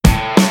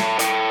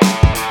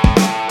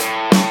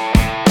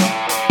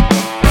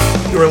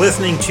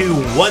listening to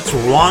What's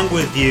Wrong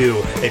With You,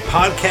 a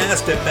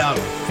podcast about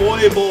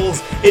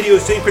foibles,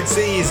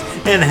 idiosyncrasies,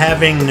 and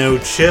having no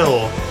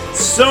chill.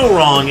 So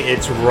wrong,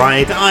 it's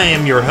right. I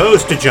am your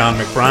host, John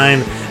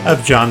McBride of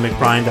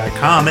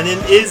johnmcbride.com, and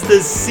it is the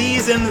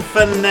season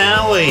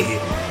finale,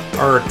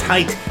 our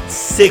tight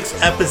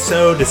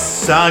 6-episode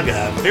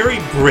saga. Very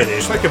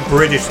British, like a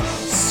British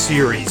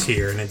series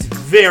here, and it's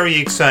very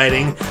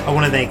exciting. I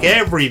want to thank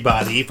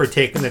everybody for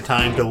taking the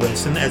time to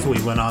listen as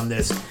we went on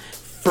this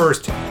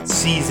first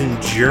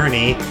season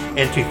journey,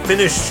 and to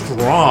finish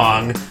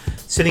strong.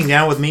 Sitting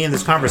down with me in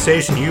this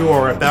conversation you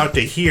are about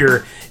to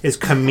hear is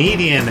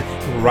comedian,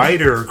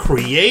 writer,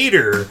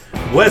 creator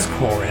Wes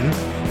Corwin,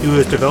 who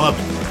has developed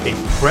a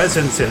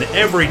presence in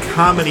every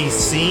comedy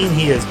scene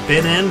he has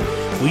been in.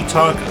 We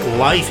talk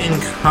life in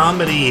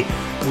comedy.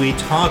 We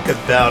talk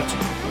about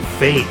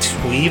fate.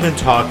 We even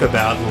talk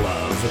about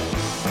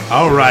love.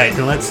 All right,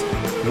 and let's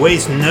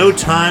waste no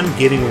time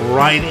getting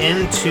right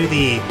into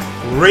the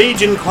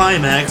raging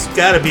climax.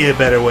 Gotta be a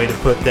better way to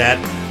put that.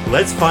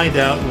 Let's find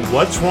out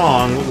what's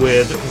wrong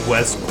with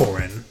Wes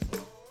Corwin.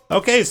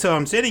 Okay, so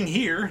I'm sitting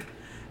here.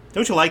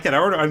 Don't you like that?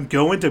 I'm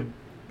going to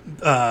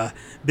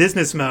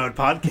business mode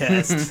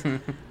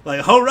podcast.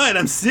 Like, all right,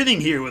 I'm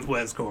sitting here with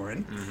Wes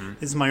Corwin. Mm-hmm.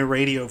 This is my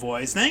radio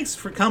voice. Thanks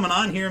for coming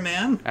on here,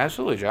 man.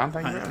 Absolutely, John.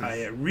 Thank you.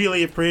 I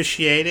really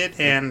appreciate it.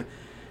 And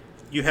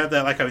you have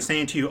that, like I was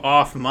saying to you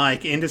off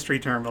mic, industry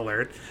term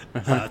alert.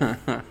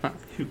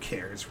 Who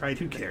cares, right?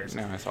 Who cares?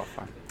 No, it's all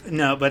fine.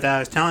 No, but I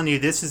was telling you,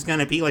 this is going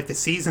to be like the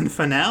season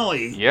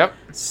finale. Yep.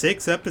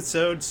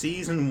 6-episode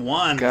season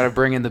 1. Got to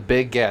bring in the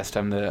big guest.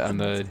 I'm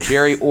the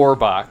Jerry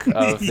Orbach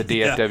of the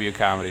DFW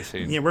comedy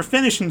scene. Yeah, we're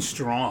finishing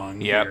strong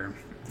here.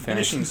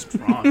 Finishing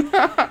strong.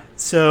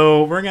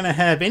 So we're going to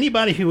have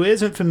anybody who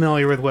isn't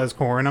familiar with Wes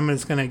Corwin, I'm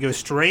just going to go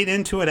straight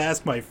into it,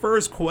 ask my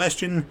first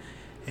question,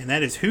 and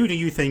that is, who do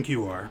you think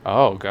you are?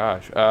 Oh,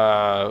 gosh.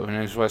 My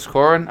name is Wes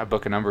Corwin. I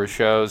book a number of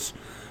shows.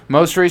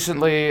 Most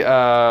recently,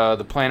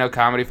 the Plano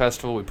Comedy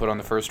Festival. We put on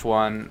the first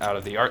one out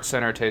of the Art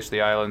Center, Taste of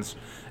the Islands.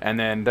 And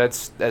then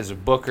that's, as a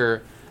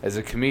booker, as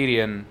a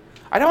comedian,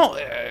 I don't...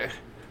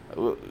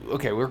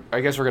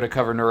 I guess we're going to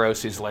cover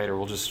neuroses later.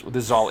 This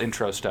is all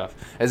intro stuff.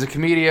 As a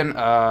comedian,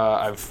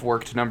 I've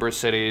worked a number of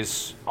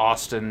cities: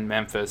 Austin,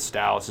 Memphis,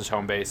 Dallas as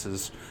home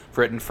bases.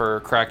 Written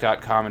for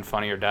Crack.com and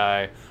Funny or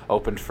Die.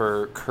 Opened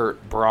for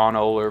Kurt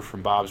Braunohler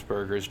from Bob's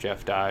Burgers,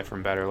 Jeff Dye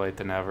from Better Late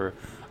Than Never.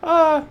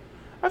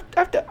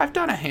 I've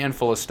done a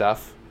handful of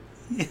stuff.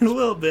 A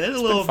little bit.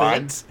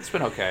 It's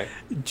been okay.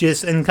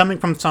 And coming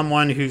from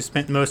someone who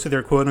spent most of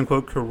their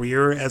quote-unquote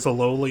career as a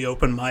lowly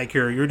open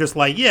micer, you're just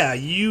like, yeah,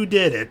 you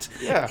did it.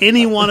 Yeah.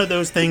 Any one of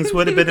those things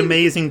would have been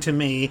amazing to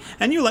me.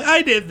 And you're like,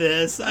 I did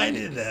this, I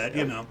did that,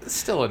 you know. It's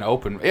still an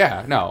open...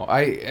 Yeah, no.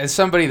 As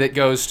somebody that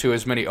goes to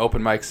as many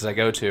open mics as I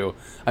go to,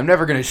 I'm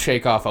never going to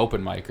shake off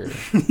open micer.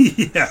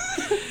 Yeah.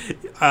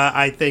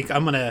 I think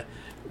I'm going to...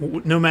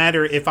 No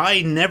matter if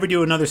I never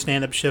do another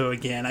stand-up show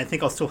again, I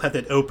think I'll still have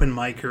that open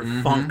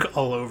micer funk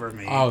all over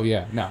me. Oh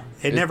yeah, no,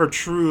 it never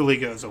truly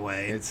goes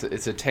away. It's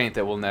a taint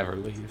that will never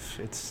leave.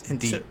 It's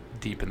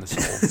deep in the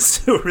soul.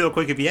 So real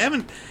quick, if you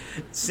haven't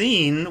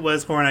seen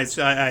Wes Corwin,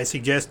 I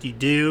suggest you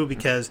do,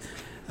 because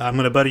I'm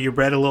going to butter your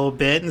bread a little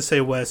bit and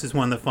say Wes is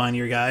one of the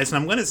funnier guys, and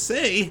I'm going to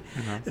say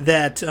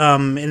that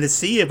in the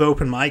sea of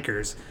open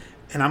micers.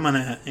 And I'm going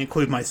to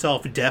include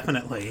myself,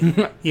 definitely,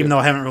 even though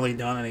I haven't really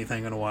done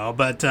anything in a while.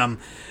 But I'm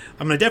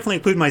going to definitely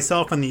include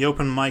myself in the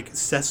open mic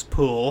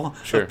cesspool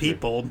of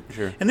people.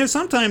 Sure. And there's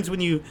sometimes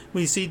when you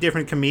see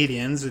different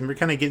comedians, and we're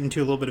kind of getting to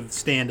a little bit of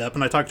stand-up,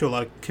 and I talk to a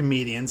lot of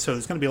comedians, so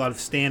there's going to be a lot of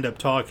stand-up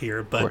talk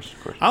here. But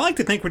of course. I like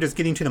to think we're just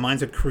getting to the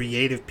minds of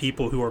creative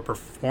people who are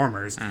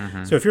performers.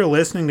 So if you're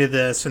listening to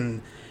this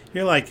and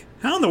you're like,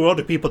 how in the world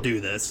do people do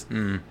this?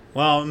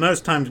 Well,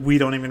 most times we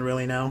don't even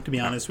really know, to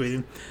be honest with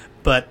you.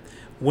 But...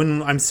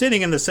 when I'm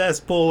sitting in the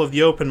cesspool of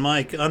the open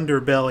mic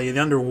underbelly,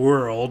 the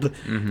underworld,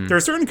 there are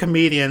certain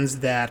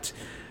comedians that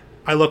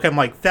I look at, I'm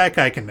like, that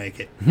guy can make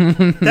it.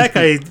 That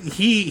guy,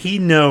 he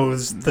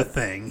knows the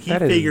thing. He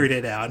figured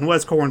it out. And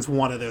Wes Corwin's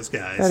one of those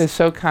guys. That is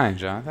so kind,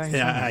 John. Thank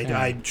you.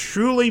 I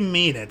truly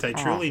mean it. I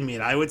truly mean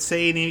it. I would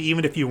say it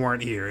even if you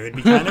weren't here. It would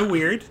be kind of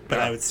weird, but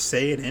I would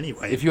say it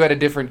anyway. If you had a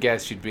different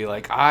guest, you'd be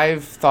like,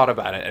 I've thought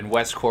about it, and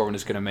Wes Corwin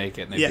is going to make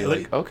it. And they'd be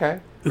like, okay.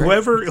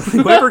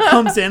 Whoever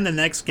comes in, the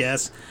next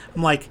guest,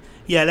 I'm like,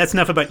 yeah, that's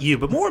enough about you,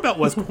 but more about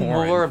Wes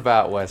Corwin. More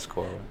about Wes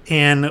Corwin.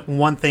 And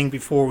one thing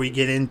before we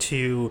get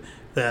into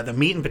the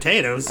meat and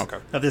potatoes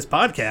of this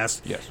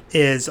podcast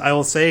is, I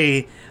will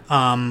say,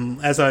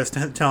 as I was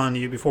telling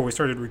you before we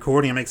started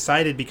recording, I'm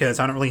excited because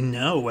I don't really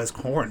know Wes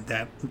Corwin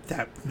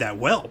that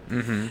well.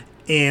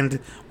 And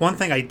one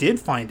thing I did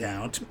find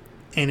out,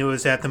 and it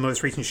was at the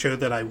most recent show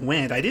that I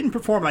went. I didn't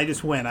perform; I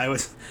just went. I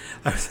was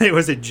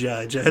a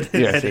judge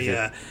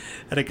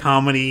at a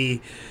comedy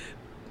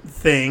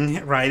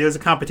thing, right? It was a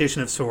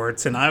competition of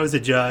sorts, and I was a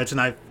judge, and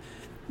I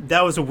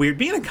that was a weird...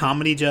 Being a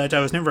comedy judge, I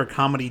was never a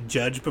comedy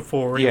judge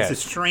before. It was a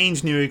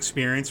strange new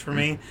experience for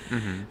me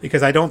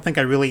because I don't think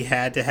I really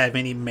had to have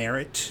any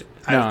merit.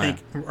 I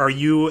think, are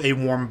you a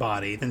warm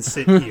body? Then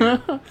sit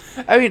here.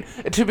 I mean,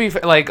 to be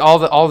like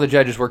all the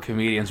judges were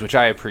comedians, which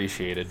I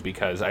appreciated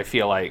because I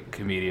feel like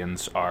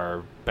comedians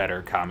are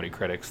better comedy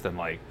critics than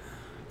like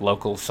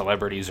local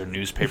celebrities or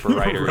newspaper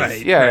writers.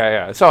 Right.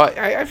 Yeah. So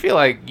I feel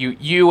like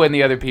you and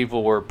the other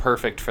people were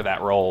perfect for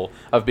that role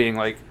of being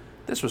like,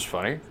 this was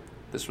funny,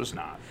 this was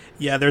not.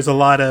 Yeah, there's a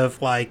lot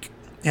of like,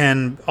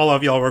 and all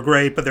of y'all were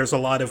great, but there's a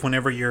lot of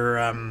whenever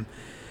you're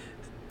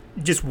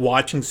just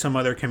watching some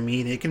other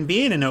comedian, it can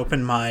be in an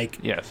open mic.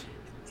 Yes.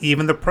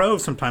 Even the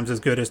pros, sometimes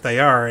as good as they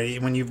are,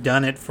 when you've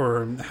done it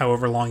for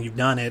however long you've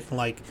done it,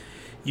 like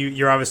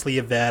you're obviously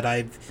a vet.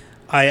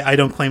 I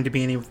don't claim to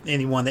be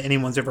anyone that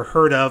anyone's ever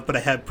heard of, but I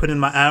have put in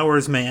my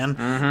hours, man.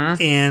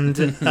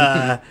 And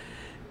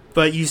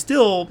but you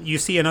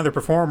see another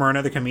performer,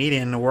 another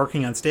comedian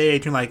working on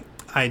stage, and like,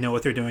 I know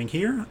what they're doing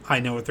here. I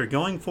know what they're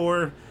going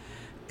for.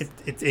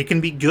 It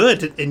can be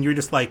good, and you're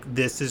just like,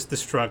 this is the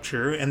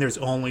structure, and there's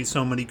only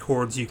so many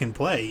chords you can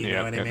play. You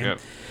know what I mean? Yep.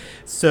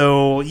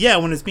 So yeah,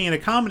 when it's being a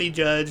comedy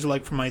judge,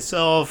 like for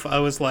myself, I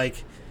was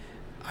like,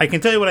 I can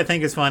tell you what I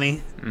think is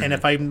funny, and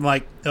if I'm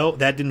like, oh,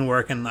 that didn't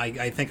work, and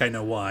I think I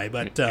know why.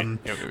 But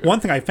one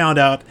thing I found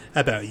out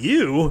about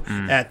you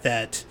at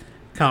that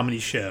comedy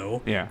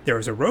show, there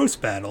was a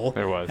roast battle.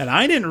 There was, and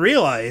I didn't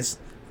realize,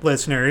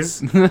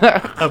 listeners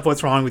of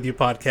What's Wrong With You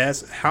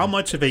podcast, how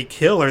much of a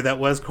killer that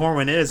Wes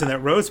Corwin is in that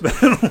roast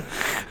battle.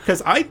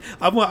 Because I'm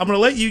going to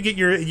let you get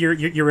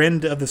your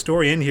end of the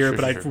story in here,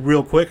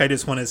 real quick, I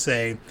just want to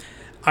say,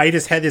 I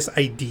just had this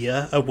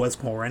idea of Wes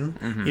Corwin,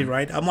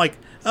 right? I'm like,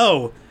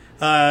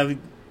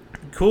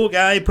 cool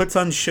guy, puts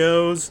on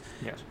shows,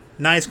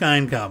 nice guy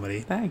in comedy.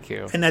 Thank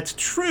you. And that's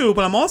true,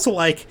 but I'm also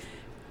like,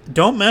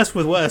 don't mess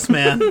with Wes,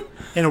 man.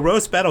 In a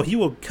roast battle, he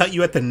will cut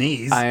you at the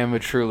knees. I am a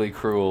truly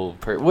cruel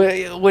person.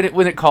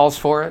 When it calls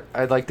for it,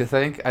 I'd like to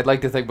think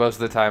most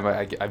of the time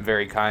I'm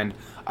very kind.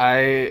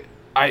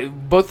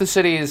 Both the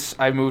cities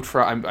I moved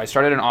from, I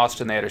started in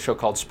Austin. They had a show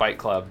called Spite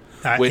Club.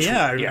 I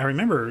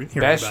remember hearing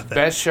about that.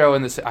 Best show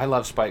in the city. I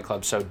love Spite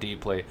Club so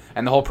deeply.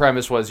 And the whole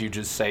premise was you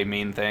just say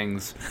mean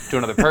things to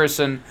another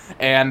person.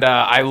 And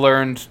I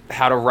learned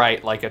how to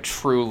write like a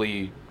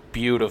truly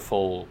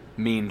beautiful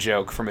mean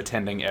joke from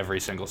attending every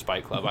single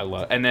Spite Club. I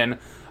love. And then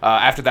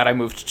after that, I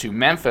moved to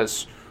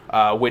Memphis,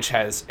 which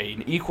has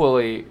an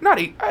equally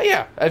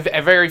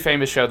a very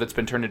famous show that's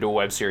been turned into a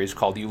web series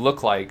called You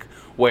Look Like,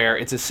 where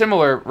it's a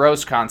similar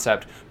roast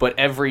concept, but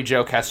every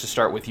joke has to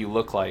start with "You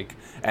look like,"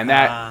 and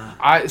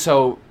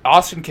so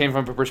Austin came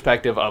from a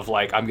perspective of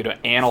like, I'm going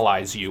to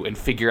analyze you and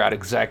figure out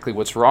exactly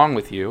what's wrong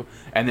with you,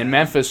 and then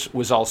Memphis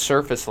was all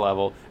surface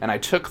level, and I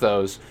took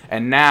those,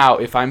 and now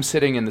if I'm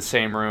sitting in the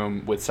same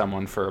room with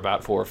someone for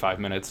about 4 or 5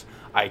 minutes,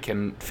 I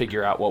can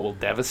figure out what will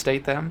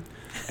devastate them.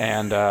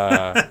 And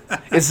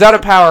it's not a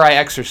power I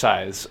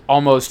exercise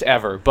almost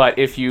ever, but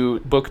if you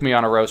book me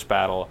on a roast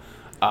battle,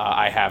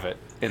 I have it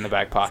in the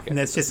back pocket. And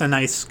that's just a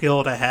nice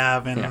skill to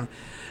have. And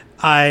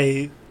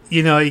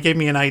you gave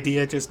me an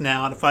idea just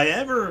now. And if I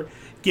ever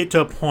get to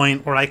a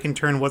point where I can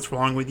turn What's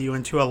Wrong With You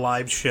into a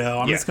live show,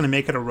 I'm just going to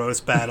make it a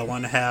roast battle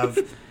and have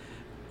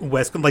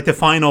Wes, like the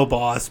final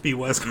boss, be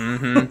Wes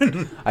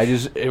Corwin. I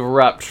just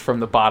erupt from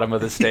the bottom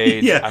of the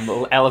stage. I'm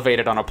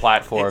elevated on a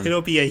platform.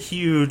 It'll be a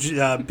huge,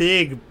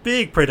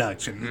 big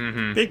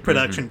production. Big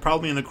production,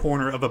 probably in the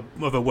corner of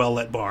a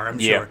well-lit bar, I'm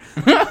sure.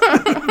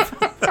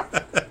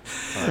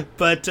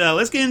 But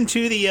let's get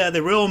into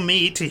the real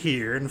meat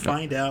here and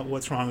find out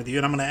what's wrong with you.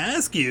 And I'm going to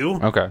ask you,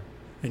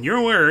 in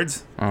your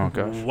words,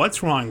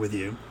 what's wrong with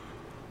you?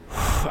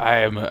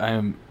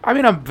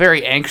 I'm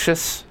very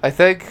anxious, I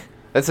think.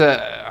 That's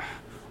a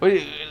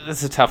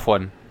tough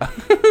one.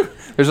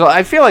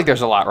 I feel like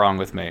there's a lot wrong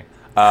with me.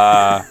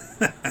 A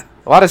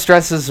lot of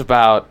stresses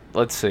about,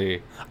 let's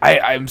see.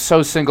 I'm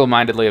so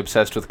single-mindedly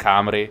obsessed with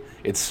comedy.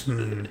 It's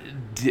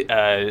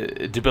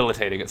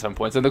debilitating at some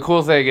points. And the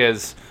cool thing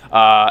is,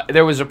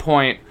 there was a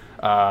point.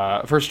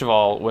 First of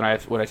all, when I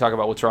talk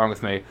about what's wrong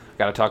with me, I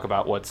got to talk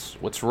about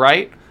what's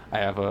right. I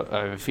have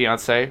a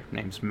fiance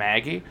named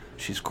Maggie.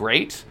 She's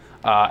great.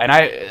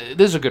 This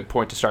is a good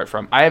point to start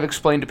from. I have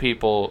explained to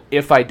people,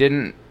 if I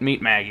didn't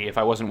meet Maggie, if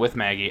I wasn't with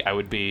Maggie, I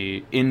would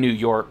be in New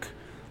York,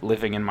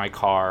 living in my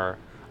car,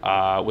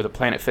 with a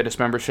Planet Fitness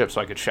membership so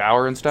I could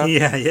shower and stuff.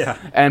 Yeah.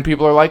 And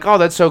people are like, oh,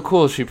 that's so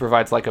cool. She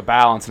provides like a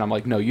balance. And I'm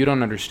like, no, you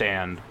don't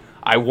understand.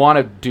 I want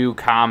to do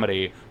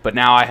comedy, but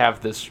now I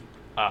have this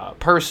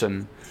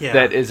person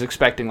that is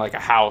expecting like a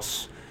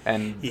house.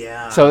 And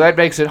so that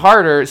makes it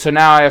harder. So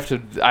now I have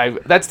to.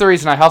 That's the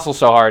reason I hustle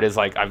so hard. Is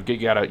like you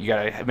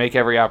gotta make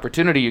every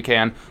opportunity you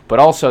can, but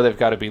also they've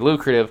got to be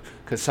lucrative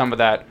because some of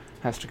that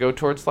has to go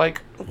towards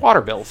like water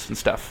bills and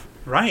stuff.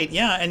 Right.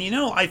 Yeah. And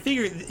I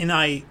figure, and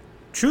I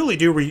truly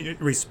do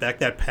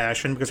respect that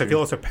passion because I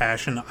feel it's a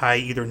passion I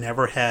either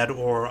never had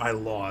or I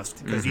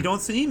lost because you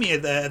don't see me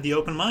at the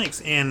open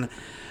mics and.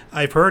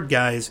 I've heard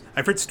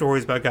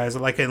stories about guys,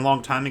 like a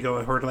long time ago,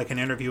 I heard like an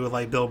interview with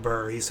like Bill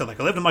Burr. He said, like,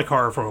 I lived in my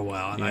car for a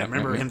while, and I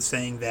remember him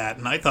saying that,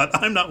 and I thought,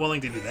 I'm not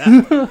willing to do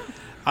that.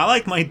 I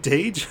like my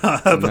day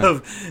job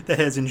that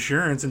has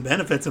insurance and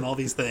benefits and all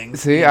these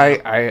things. See,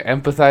 I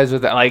empathize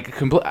with that. Like,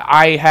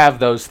 I have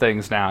those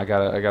things now.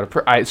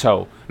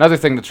 So another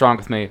thing that's wrong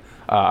with me,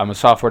 I'm a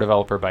software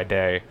developer by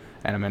day,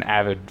 and I'm an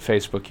avid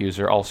Facebook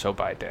user also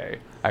by day.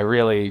 I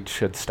really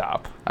should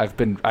stop.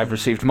 I've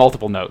received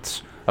multiple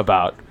notes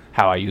about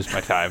how I use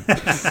my time.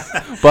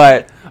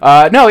 But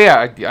no,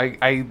 yeah,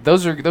 I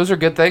those are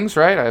good things,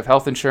 right? I have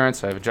health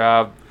insurance, I have a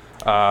job.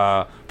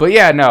 But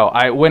yeah,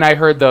 no, when I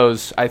heard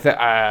those,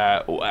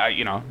 I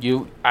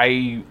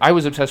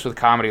was obsessed with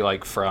comedy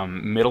like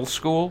from middle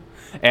school,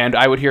 and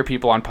I would hear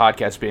people on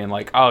podcasts being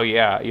like, oh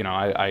yeah,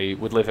 I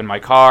would live in my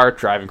car,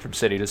 driving from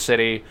city to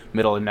city,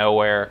 middle of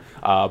nowhere,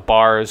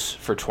 bars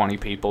for 20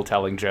 people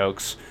telling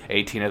jokes,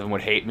 18 of them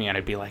would hate me, and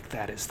I'd be like,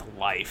 that is the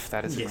life,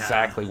 that is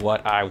exactly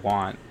what I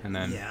want. And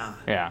then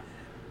yeah.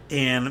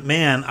 And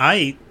man,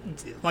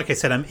 like I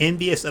said, I'm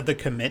envious of the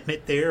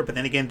commitment there. But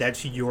then again,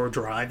 that's your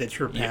drive, that's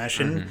your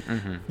passion.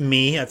 Yeah.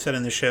 Me, I've said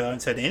in the show,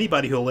 I've said to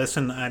anybody who'll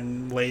listen,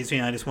 I'm lazy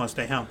and I just want to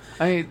stay home.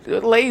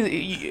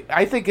 Lazy.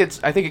 I think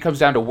it comes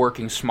down to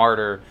working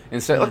smarter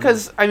instead.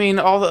 Because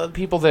all the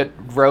people that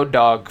road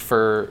dog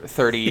for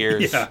 30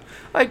 years,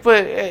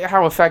 but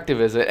how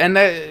effective is it? And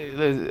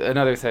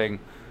another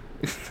thing.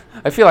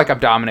 I feel like I'm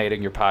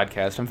dominating your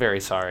podcast. I'm very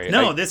sorry.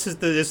 No, this is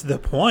the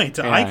point.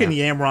 I can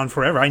yammer on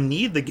forever. I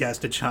need the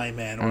guest to chime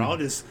in, or I'll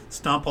just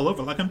stomp all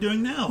over like I'm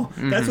doing now.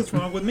 That's what's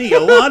wrong with me. A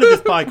lot of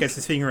this podcast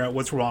is figuring out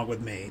what's wrong with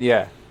me.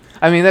 Yeah,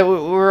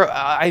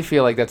 I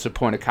feel like that's the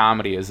point of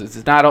comedy.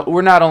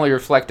 We're not only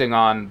reflecting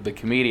on the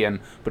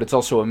comedian, but it's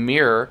also a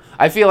mirror.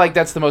 I feel like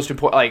that's the most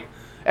important. Like,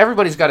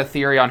 everybody's got a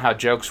theory on how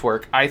jokes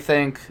work. I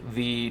think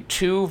the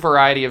two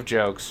variety of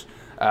jokes.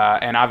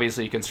 And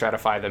obviously you can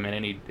stratify them in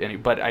any,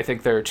 but I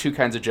think there are two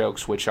kinds of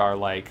jokes which are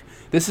like,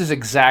 this is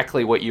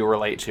exactly what you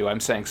relate to. I'm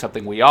saying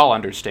something we all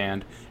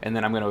understand, and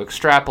then I'm going to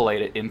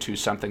extrapolate it into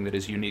something that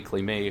is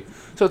uniquely me.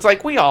 So it's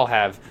like we all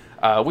have,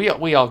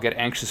 we all get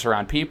anxious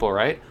around people,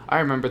 right?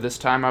 I remember this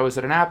time I was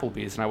at an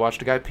Applebee's and I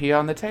watched a guy pee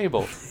on the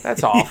table.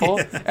 That's awful.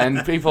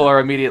 And people are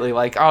immediately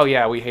like, oh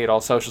yeah, we hate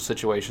all social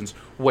situations.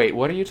 Wait,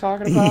 what are you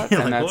talking about?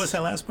 And what was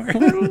that last part?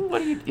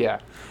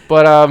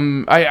 But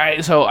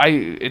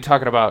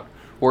talking about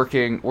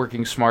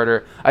working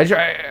smarter.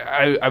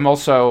 I'm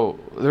also,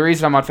 the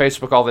reason I'm on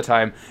Facebook all the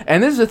time,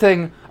 and this is the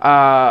thing,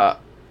 I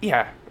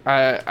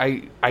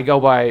go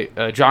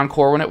by John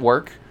Corwin at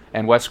work,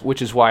 and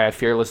which is why I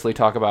fearlessly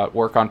talk about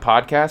work on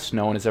podcasts.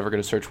 No one is ever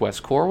going to search Wes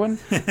Corwin.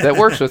 That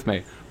works with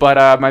me.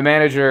 But my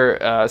manager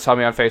saw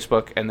me on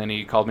Facebook, and then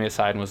he called me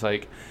aside and was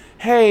like,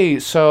 hey,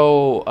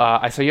 so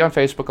I saw you on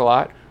Facebook a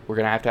lot. We're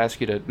going to have to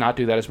ask you to not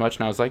do that as much.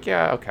 And I was like,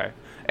 yeah, okay.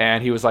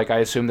 And he was like, I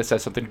assume this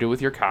has something to do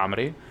with your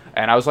comedy.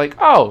 And I was like,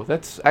 oh,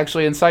 that's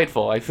actually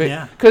insightful.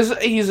 Because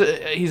he's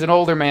an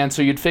older man,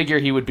 so you'd figure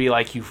he would be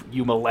like, you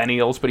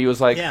millennials. But he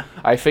was like,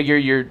 I figure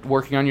you're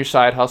working on your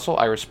side hustle.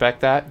 I respect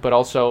that. But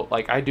also,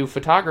 like, I do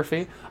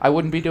photography. I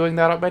wouldn't be doing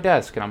that at my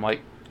desk. And I'm like,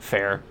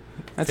 fair.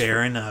 That's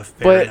fair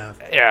enough. Enough.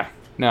 Yeah,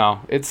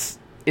 no, it's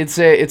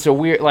a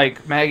weird,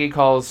 like, Maggie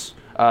calls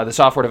the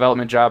software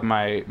development job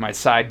my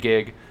side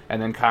gig,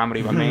 and then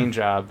comedy my main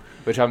job,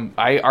 which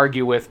I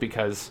argue with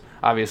because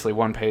obviously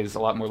one pays a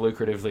lot more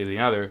lucratively than the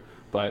other.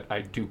 But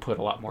I do put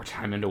a lot more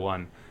time into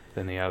one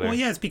than the other. Well,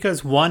 yeah, it's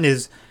because one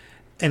is,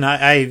 and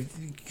I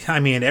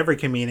mean, every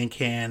comedian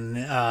can,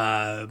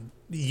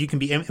 you can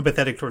be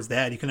empathetic towards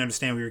that. You can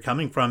understand where you're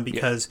coming from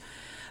because,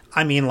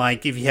 I mean,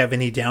 like, if you have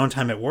any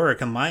downtime at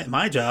work, and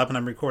my job, and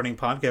I'm recording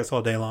podcasts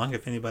all day long,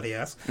 if anybody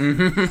asks.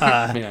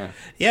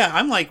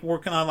 I'm like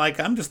working on, like,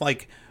 I'm just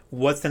like,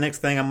 what's the next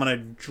thing I'm going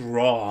to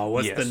draw?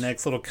 What's the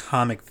next little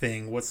comic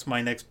thing? What's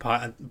my next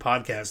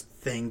podcast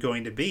thing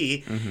going to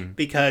be?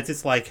 Because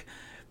it's like,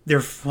 they're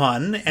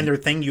fun, and they're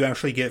things you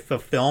actually get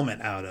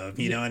fulfillment out of.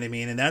 You know what I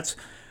mean? And that's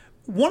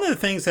one of the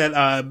things that,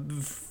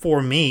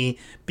 for me,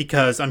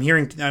 because I'm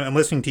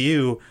listening to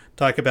you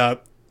talk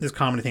about this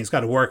comedy thing's got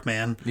to work,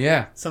 man.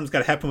 Yeah. Something's got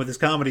to happen with this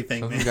comedy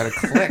thing, Something's man.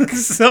 Something's got to click.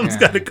 Something's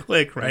got to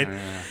click, right?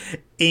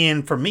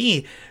 And for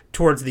me,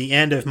 towards the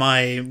end of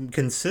my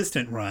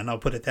consistent run, I'll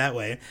put it that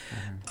way,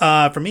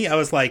 for me, I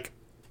was like,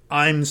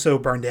 I'm so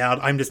burned out.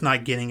 I'm just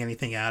not getting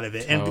anything out of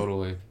it.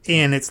 Totally.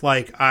 And it's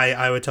like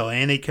I would tell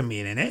any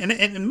comedian,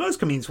 and most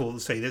comedians will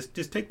say this,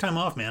 just take time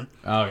off, man.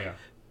 Oh, yeah.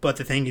 But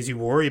the thing is, you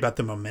worry about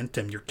the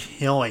momentum. You're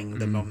killing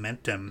the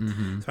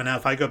momentum. So now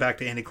if I go back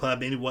to any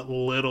club, what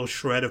little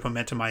shred of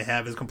momentum I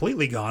have is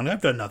completely gone.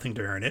 I've done nothing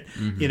to earn it.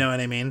 You know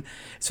what I mean?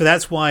 So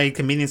that's why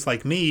comedians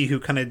like me who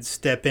kind of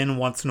step in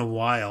once in a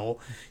while,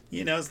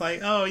 it's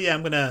like, oh, yeah,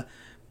 I'm going to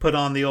put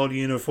on the old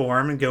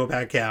uniform and go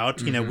back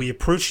out. We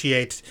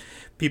appreciate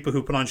people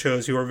who put on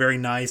shows who are very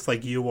nice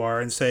like you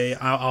are and say,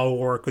 I'll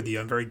work with you.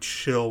 I'm very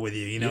chill with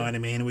you. You know what I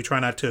mean? We try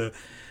not to,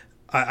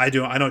 I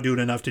don't do it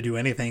enough to do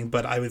anything,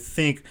 but I would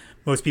think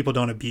most people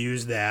don't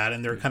abuse that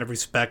and they're kind of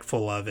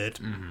respectful of it.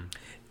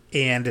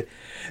 And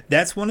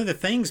that's one of the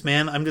things,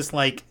 man. I'm just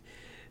like,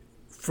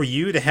 for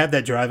you to have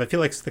that drive, I feel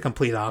like it's the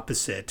complete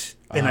opposite.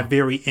 And I'm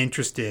very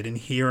interested in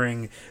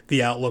hearing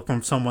the outlook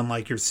from someone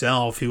like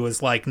yourself who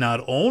is like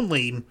not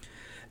only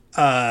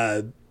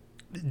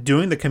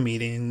doing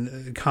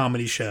the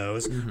comedy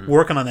shows,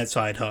 working on that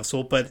side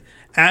hustle, but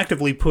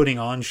actively putting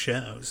on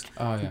shows.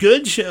 Oh, yeah.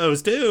 Good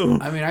shows too.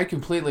 I mean, I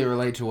completely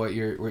relate to what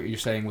you're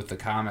saying with the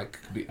comic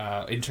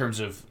in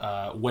terms of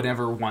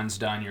whatever one's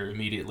done, you're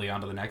immediately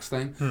on to the next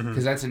thing.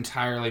 Because that's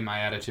entirely my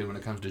attitude when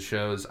it comes to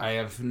shows.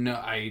 I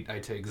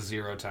take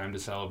zero time to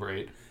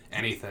celebrate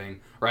anything.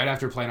 Right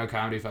after Plano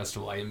Comedy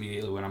Festival, I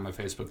immediately went on my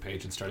Facebook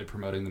page and started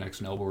promoting the next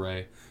Noble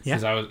Ray.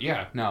 Because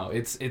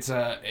it's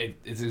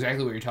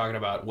exactly what you're talking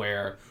about,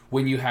 where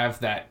when you have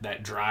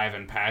that drive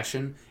and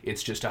passion,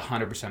 it's just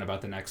 100%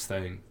 about the next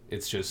thing.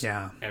 It's just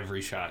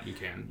every shot you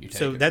take.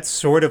 So that's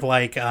sort of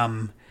like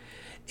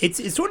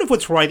it's sort of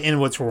what's right and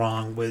what's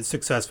wrong with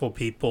successful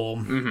people,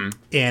 and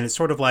it's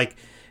sort of like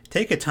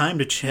take a time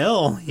to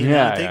chill.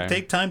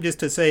 Take time just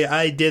to say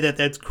I did it.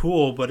 That's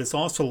cool, but it's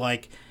also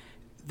like,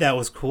 that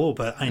was cool,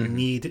 but I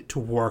need to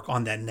work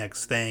on that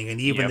next thing. And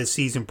even the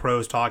seasoned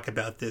pros talk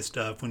about this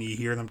stuff when you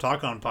hear them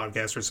talk on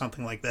podcasts or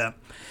something like that.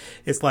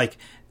 It's like,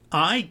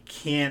 I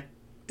can't...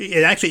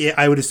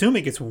 I would assume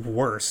it gets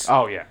worse.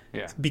 Oh, yeah.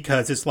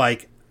 Because it's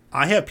like,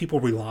 I have people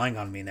relying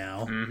on me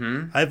now.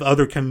 I have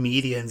other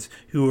comedians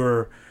who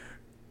are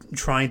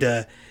trying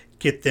to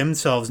get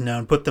themselves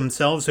known, put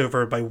themselves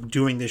over by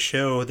doing this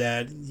show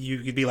that you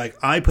could be like,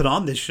 I put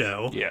on this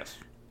show. Yes.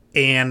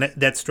 And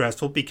that's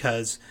stressful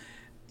because...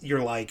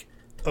 you're like,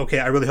 okay,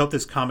 I really hope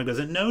this comic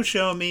doesn't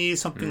no-show me,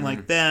 something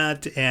like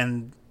that,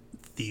 and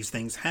these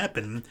things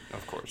happen.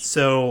 Of course.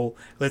 So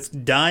let's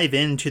dive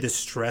into the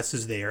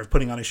stresses there of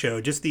putting on a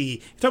show. Just you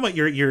talk about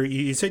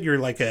you said you're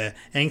like a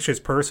anxious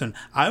person.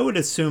 I would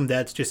assume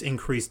that's just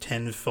increased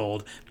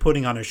tenfold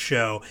putting on a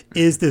show.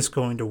 Is this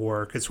going to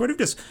work? It's sort of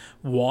just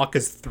walk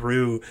us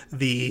through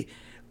the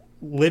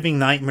living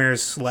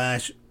nightmares /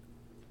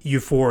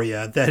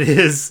 euphoria that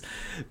is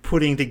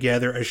putting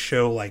together a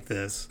show like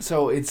this.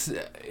 So it's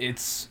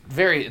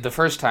the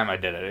first time I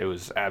did it, it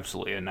was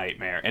absolutely a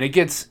nightmare, and it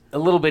gets a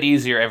little bit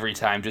easier every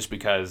time just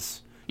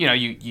because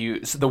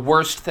the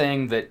worst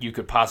thing that you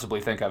could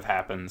possibly think of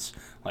happens.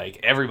 Like,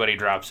 everybody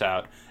drops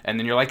out, and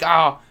then you're like,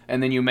 oh,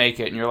 and then you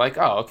make it, and you're like,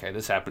 oh, okay,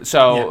 this happened.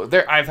 So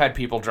I've had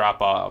people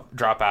drop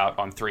out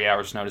on 3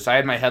 hours notice. I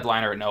had my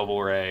headliner at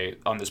Noble Ray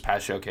on this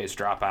past showcase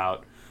drop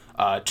out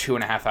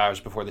 2.5 hours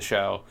before the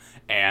show,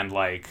 and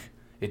like,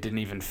 it didn't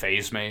even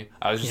faze me.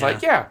 I was just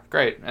like, yeah,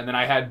 great. And then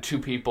I had two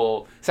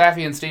people,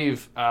 Safi and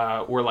Steve,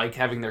 were like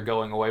having their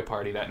going away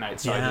party that night,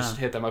 so I just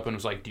hit them up and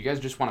was like, do you guys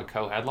just want to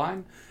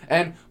co-headline?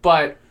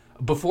 But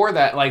before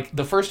that, like,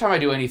 the first time I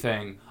do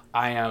anything,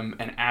 I am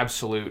an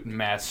absolute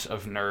mess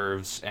of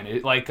nerves, and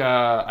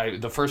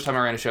the first time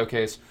I ran a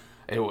showcase,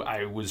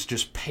 I was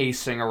just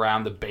pacing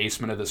around the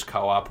basement of this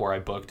co-op where I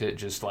booked it,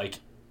 just like,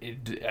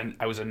 and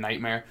I was a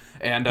nightmare.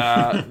 And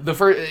I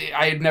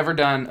had never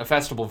done a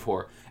festival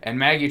before. And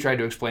Maggie tried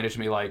to explain it to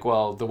me like,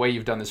 well, the way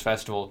you've done this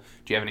festival,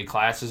 do you have any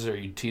classes? Are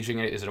you teaching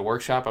it? Is it a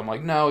workshop? I'm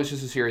like, no, it's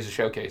just a series of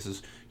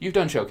showcases. You've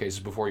done showcases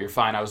before. You're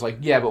fine. I was like,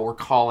 yeah, but we're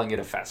calling it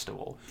a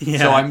festival.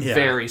 So I'm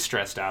very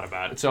stressed out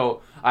about it.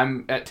 So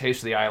I'm at Taste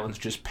of the Islands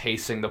just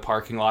pacing the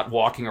parking lot,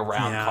 walking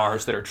around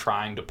cars that are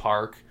trying to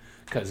park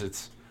because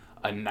it's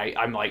a night.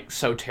 I'm like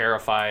so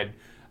terrified.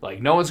 Like,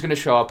 no one's going to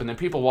show up, and then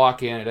people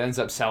walk in, it ends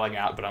up selling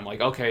out, but I'm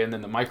like, okay, and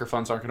then the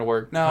microphones aren't going to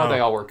work. No, they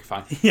all work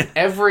fine.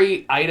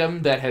 Every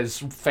item that has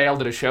failed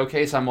at a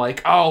showcase, I'm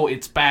like, oh,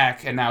 it's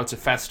back, and now it's a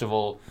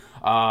festival.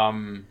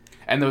 And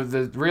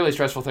the really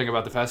stressful thing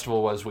about the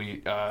festival was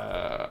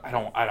I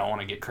don't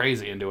want to get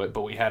crazy into it,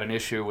 but we had an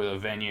issue with a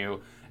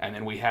venue, and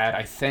then we had,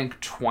 I think,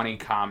 20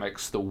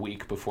 comics the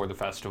week before the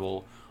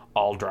festival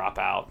all drop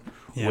out,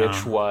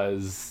 which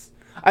was,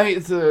 I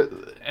mean,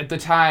 at the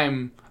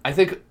time, I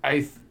think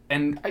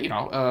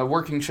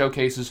working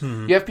showcases,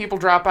 you have people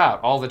drop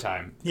out all the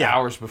time,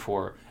 hours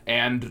before.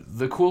 And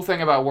the cool thing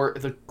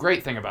the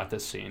great thing about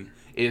this scene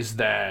is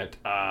that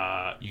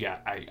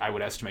I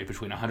would estimate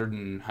between 100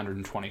 and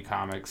 120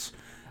 comics,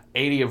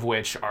 80 of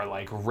which are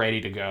like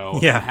ready to go,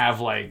 and have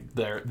like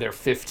their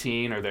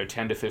 15 or their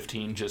 10 to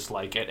 15 just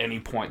like at any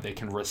point they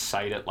can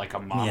recite it like a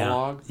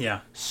monologue.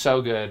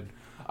 So good.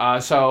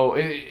 So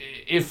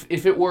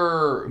if it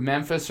were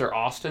Memphis or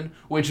Austin,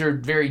 which are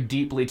very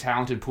deeply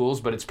talented pools,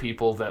 but it's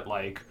people that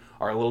like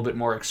are a little bit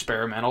more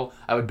experimental,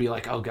 I would be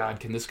like, oh God,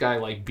 can this guy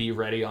like be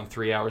ready on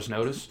 3 hours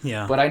notice?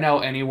 But I know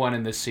anyone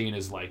in this scene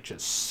is like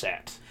just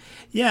set.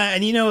 Yeah,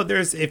 and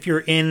if you're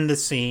in the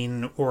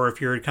scene or if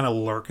you're kind of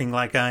lurking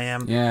like I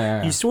am,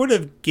 you sort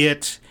of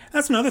get.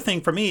 That's another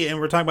thing for me,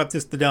 and we're talking about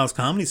the Dallas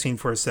comedy scene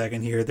for a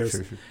second here. There's,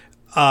 sure.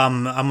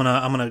 I'm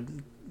gonna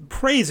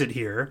praise it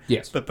here.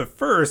 Yes. But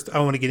first, I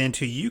want to get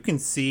into, you can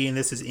see, and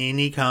this is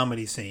any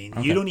comedy scene,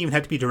 you don't even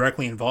have to be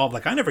directly involved.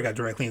 Like, I never got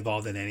directly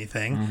involved in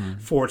anything,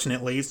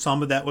 fortunately.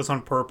 Some of that was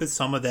on purpose.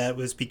 Some of that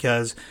was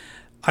because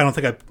I don't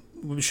think I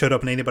showed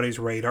up on anybody's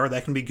radar.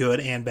 That can be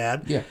good and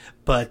bad. Yeah.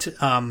 But,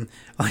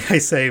 like I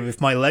say, if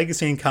my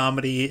legacy in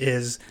comedy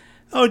is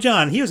Oh,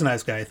 John, he was a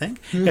nice guy, I think.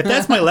 If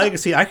that's my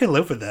legacy, I can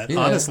live with that,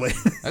 honestly.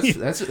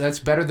 That's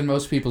better than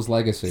most people's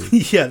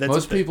legacy. Yeah,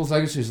 most people's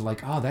legacies are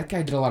like, oh, that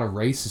guy did a lot of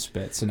racist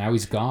bits, and now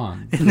he's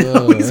gone.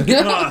 No, he's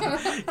gone.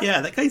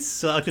 Yeah, that guy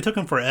sucked. It took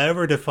him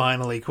forever to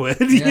finally quit.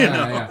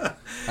 Yeah.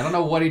 I don't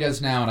know what he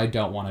does now, and I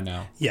don't want to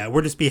know. Yeah,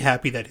 we'll just be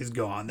happy that he's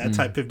gone, that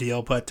type of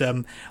deal. But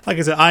like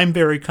I said, I'm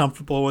very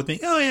comfortable with me.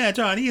 Oh yeah,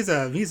 John, he's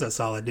a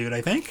solid dude,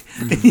 I think.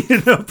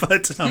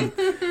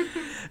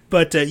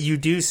 But you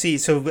do see,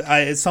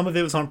 so some of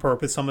it was on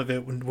purpose, some of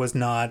it was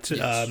not.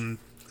 Yes.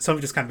 Some of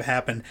it just kind of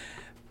happened.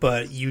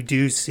 But you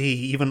do see,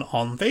 even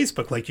on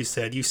Facebook, like you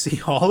said, you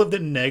see all of the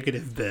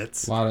negative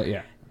bits. A lot of,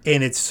 yeah.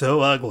 And it's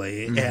so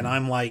ugly. Mm-hmm. And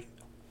I'm like,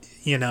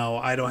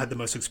 I don't have the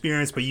most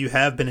experience, but you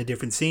have been in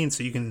different scenes,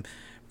 so you can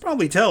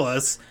probably tell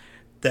us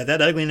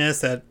that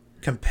ugliness, that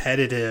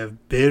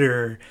competitive,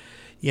 bitter,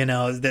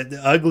 that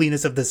the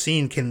ugliness of the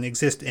scene can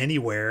exist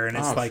anywhere, and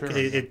it's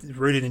it's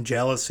rooted in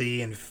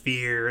jealousy and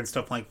fear and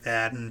stuff like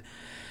that. And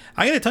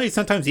I gotta tell you,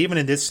 sometimes even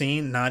in this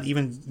scene, not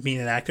even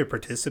being an active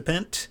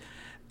participant,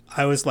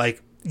 I was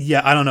like,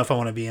 yeah, I don't know if I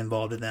want to be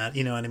involved in that.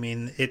 You know what I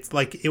mean? It's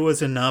like it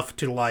was enough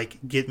to like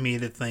get me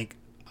to think,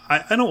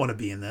 I don't want to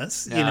be in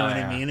this. You know what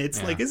I mean?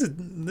 It's like,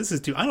 this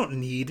is too, I don't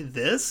need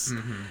this,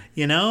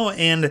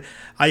 and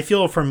I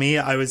feel for me,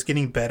 I was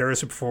getting better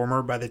as a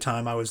performer by the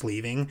time I was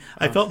leaving.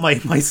 I felt my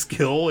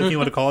skill, if you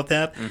want to call it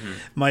that,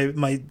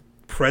 my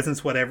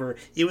presence, whatever,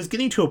 it was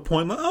getting to a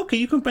point where, okay,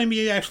 you can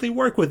maybe actually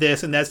work with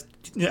this. And that's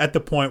at the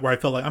point where I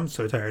felt like, I'm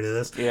so tired of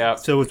this. Yeah.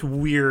 So it's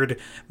weird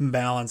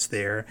balance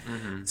there.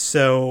 Mm-hmm.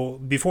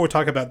 So before we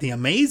talk about the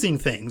amazing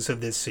things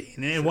of this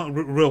scene,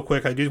 and real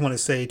quick, I do want to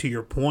say to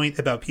your point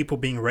about people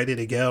being ready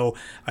to go,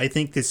 I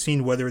think this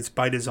scene, whether it's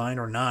by design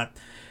or not,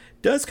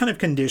 does kind of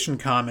condition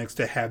comics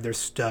to have their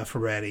stuff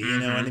ready.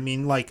 You know what I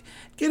mean? Like,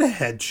 get a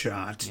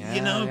headshot.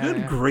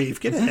 Good grief.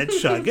 Get a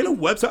headshot. Get a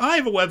website. I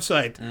have a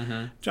website.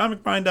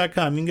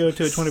 JohnMcBride.com. You can go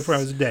to it 24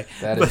 hours a day.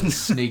 That is a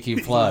sneaky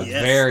plug.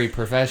 Yes. Very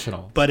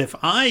professional. But if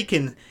I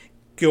can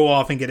go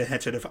off and get a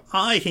headshot, if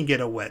I can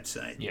get a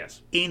website,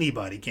 yes,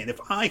 anybody can.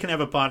 If I can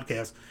have a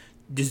podcast,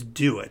 just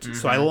do it.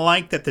 So I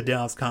like that the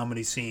Dallas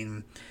comedy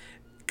scene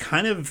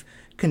kind of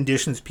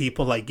conditions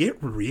people, like, get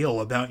real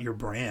about your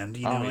brand,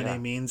 you know what I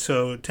mean?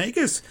 So take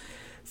us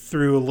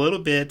through a little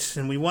bit,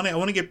 and I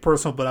want to get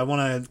personal, but I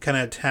want to kind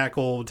of tack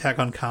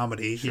on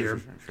comedy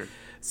here. Sure.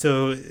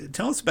 So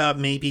tell us about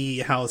maybe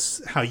how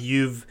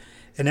you've,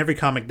 and every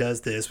comic does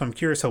this, but I'm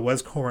curious how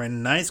Wes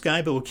Corwin, nice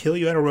guy, but will kill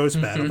you at a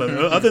roast battle. But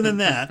other than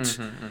that,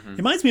 it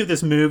reminds me of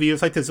this movie. It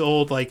was like this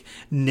old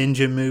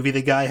ninja movie.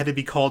 The guy had to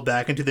be called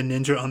back into the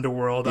ninja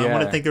underworld. Yeah. I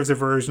want to think there's a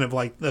version of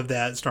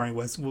that starring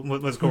Wes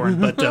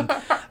Corwin.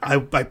 But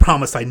I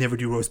promised I'd never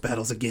do roast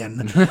battles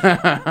again.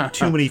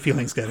 Too many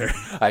feelings got hurt.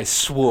 I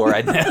swore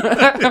I'd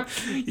never.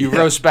 You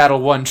roast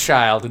battle one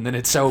child and then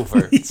it's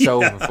over. It's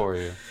over for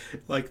you.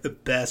 Like the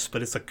best,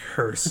 but it's a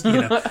curse.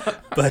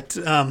 But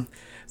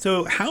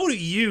so how do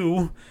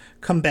you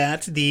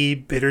combat the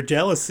bitter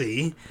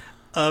jealousy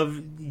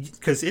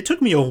because it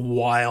took me a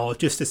while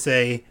just to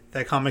say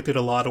that comic did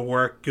a lot of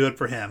work, good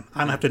for him. I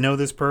don't have to know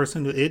this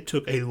person. It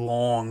took a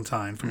long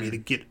time for me to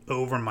get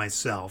over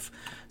myself.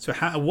 So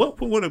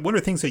what are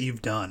things that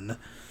you've done?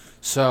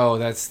 So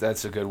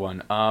that's a good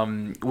one.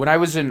 When I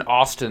was in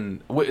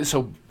Austin,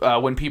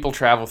 when people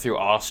travel through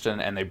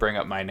Austin and they bring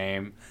up my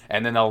name,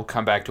 and then they'll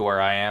come back to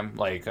where I am,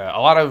 like a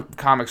lot of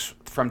comics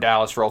from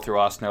Dallas roll through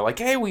Austin. They're like,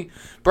 "Hey, we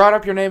brought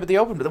up your name at the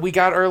open, but we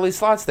got early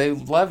slots. They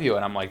love you."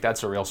 And I'm like,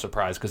 "That's a real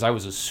surprise," because I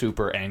was a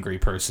super angry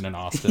person in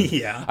Austin.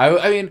 Yeah.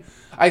 I mean,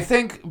 I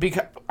think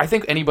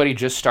anybody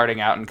just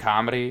starting out in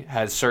comedy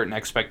has certain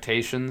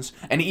expectations,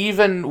 and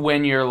even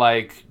when you're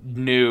like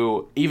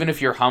new, even if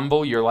you're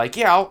humble, you're like,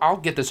 "Yeah, I'll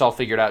get this all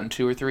figured out in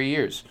 2 or 3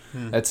 years."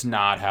 That's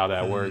not how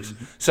that works.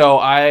 So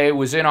I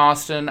was in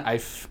Austin. I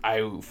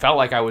felt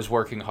like I was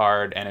working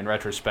hard, and in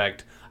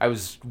retrospect, I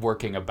was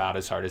working about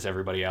as hard as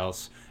everybody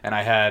else, and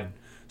I had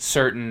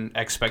certain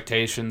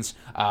expectations,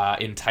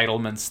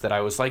 entitlements that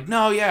I was like,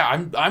 no,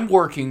 yeah, I'm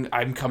working,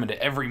 I'm coming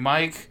to every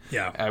mic.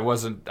 Yeah, and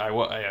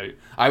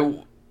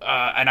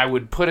I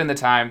would put in the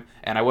time,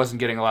 and I wasn't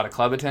getting a lot of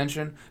club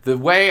attention. The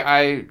way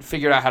I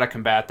figured out how to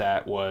combat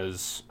that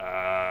was,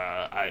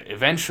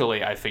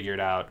 eventually I figured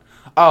out,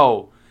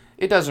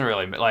 it doesn't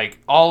really, like,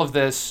 all of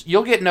this,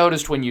 you'll get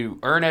noticed when you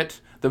earn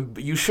it.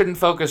 You shouldn't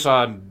focus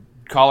on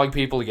calling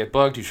people to get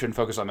booked. You shouldn't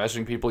focus on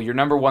messaging people. Your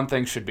number one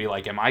thing should be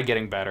like, am I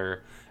getting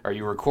better? Are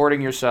you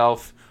recording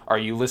yourself? Are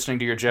you listening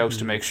to your jokes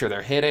to make sure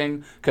they're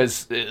hitting?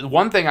 Because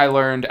one thing I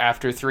learned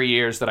after 3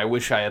 years that I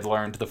wish I had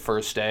learned the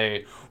first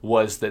day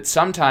was that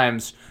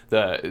sometimes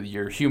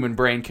your human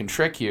brain can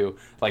trick you.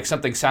 Like,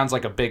 something sounds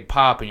like a big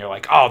pop, and you're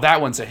like, oh, that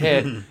one's a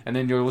hit. And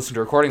then you'll listen to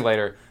a recording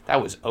later.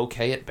 That was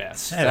okay at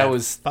best. That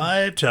was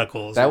 5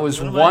 chuckles. That was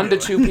 1 to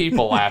 2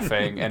 people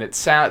laughing, and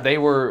they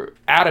were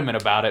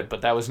adamant about it,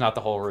 but that was not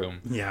the whole room.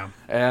 Yeah.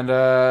 And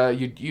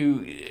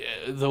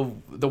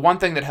the one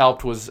thing that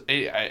helped was,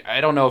 I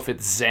don't know if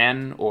it's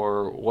Zen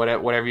or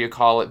whatever you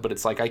call it, but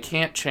it's like, I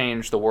can't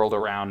change the world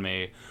around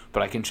me,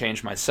 but I can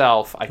change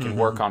myself. I can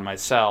work on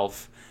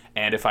myself.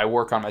 And if I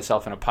work on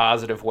myself in a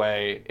positive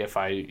way, if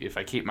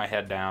I keep my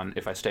head down,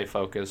 if I stay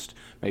focused,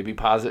 maybe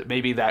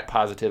that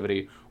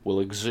positivity will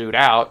exude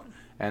out,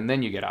 and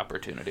then you get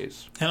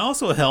opportunities. It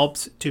also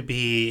helps to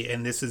be,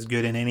 and this is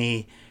good in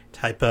any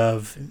type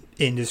of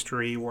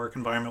industry, work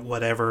environment,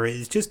 whatever,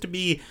 is just to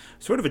be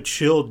sort of a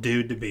chill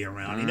dude to be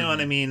around. You know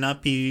what I mean?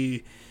 Not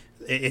be...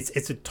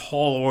 It's a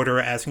tall order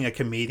asking a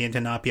comedian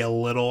to not be a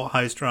little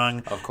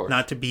high-strung. Of course.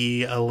 Not to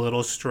be a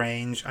little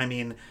strange. I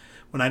mean...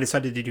 When I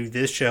decided to do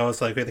this show,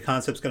 it's like, okay, the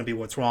concept's going to be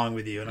what's wrong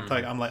with you. And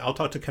I'm like, I'll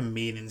talk to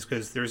comedians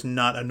because there's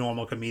not a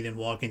normal comedian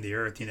walking the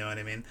earth, you know what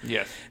I mean?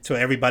 Yes. So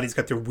everybody's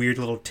got their weird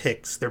little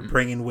tics they're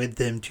bringing with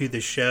them to the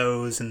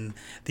shows and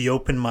the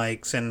open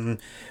mics.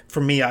 And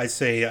for me, I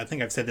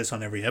think I've said this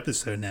on every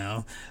episode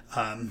now.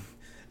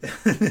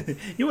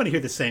 You want to hear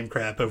the same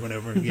crap over and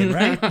over again,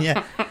 right?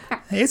 Yeah.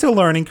 It's a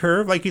learning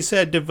curve. Like you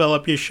said,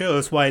 develop your show.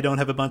 That's why I don't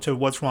have a bunch of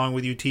What's Wrong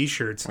With You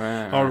t-shirts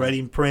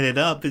already printed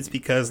up. It's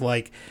because,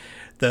 like...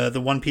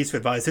 The one piece of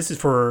advice, this is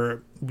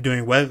for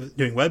doing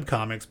web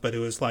comics, but it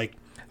was like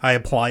I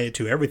apply it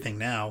to everything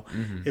now.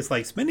 It's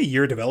like spend a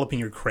year developing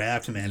your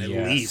craft, man, at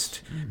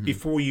least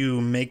before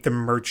you make the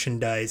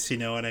merchandise, you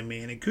know what I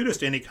mean? And kudos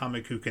to any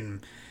comic who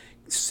can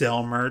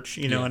sell merch,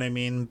 you know what I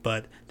mean?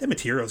 But the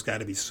material's got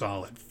to be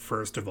solid,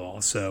 first of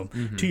all. So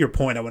to your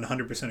point, I would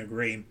 100%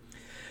 agree.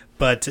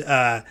 But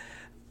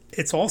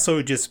it's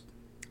also just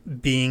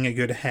being a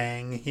good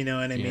hang, you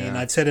know what I mean?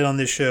 I've said it on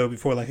this show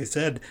before, like I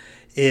said,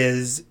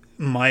 is...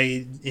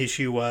 My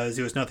issue was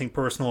it was nothing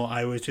personal.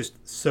 I was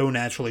just so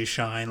naturally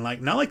shy. And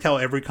not like how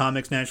every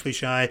comic's naturally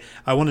shy.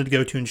 I wanted to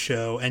go to a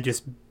show and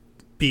just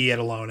be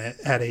alone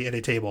at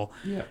a table.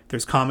 Yeah.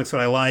 There's comics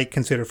that I like,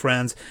 consider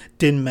friends.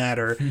 Didn't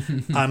matter.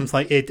 I'm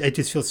like, it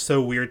just feels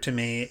so weird to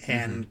me.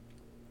 And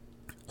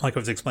like I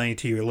was explaining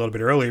to you a little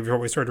bit earlier before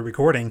we started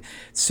recording,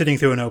 sitting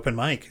through an open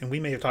mic. And we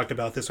may have talked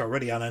about this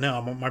already. I don't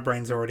know. My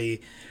brain's already...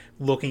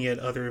 looking at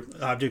other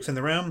objects in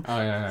the room. Oh,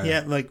 yeah.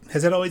 Yeah, like,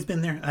 has it always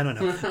been there? I don't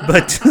know.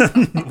 But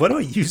what do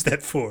I use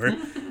that for?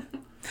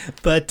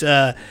 But,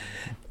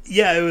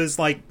 yeah, it was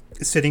like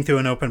sitting through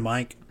an open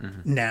mic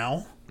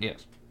now.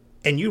 Yes.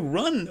 And you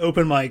run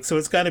open mic, so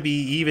it's got to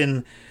be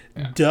even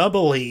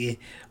doubly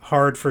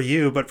hard for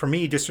you. But for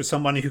me, just for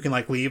somebody who can,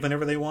 like, leave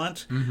whenever they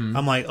want,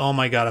 I'm like, oh,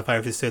 my God, if I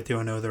have to sit through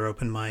another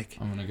open mic.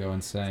 I'm going to go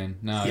insane.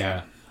 No,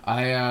 yeah.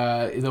 I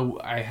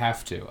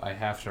have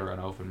to run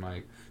open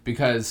mic.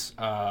 Because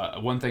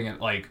one thing,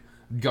 like,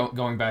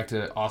 going back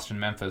to Austin,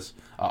 Memphis,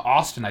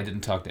 Austin, I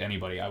didn't talk to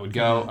anybody. I would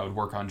go, I would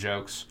work on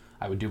jokes,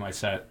 I would do my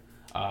set,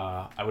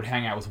 I would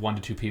hang out with 1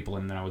 to 2 people,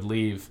 and then I would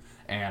leave.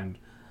 And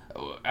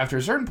after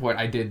a certain point,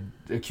 I did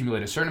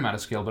accumulate a certain amount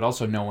of skill, but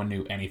also no one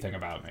knew anything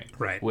about me.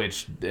 Right.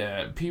 Which,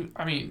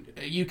 I mean,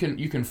 you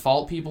can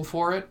fault people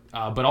for it,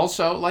 but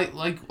also,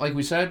 like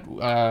we said,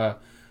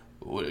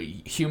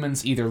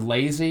 humans either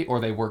lazy or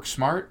they work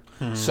smart.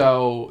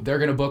 So they're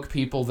going to book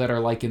people that are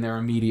like in their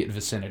immediate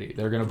vicinity.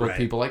 They're going to book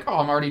people like, oh,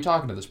 I'm already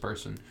talking to this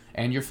person,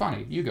 and you're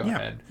funny. You go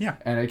ahead. Yeah.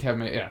 And it kept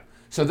me.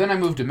 So then I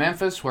moved to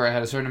Memphis, where I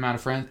had a certain amount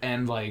of friends,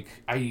 and like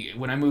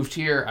when I moved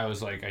here, I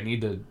was like, I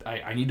need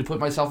to put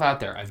myself out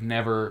there. I've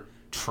never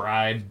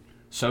tried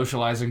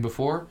socializing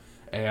before,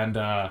 and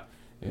I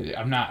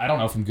don't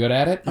know if I'm good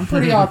at it. I'm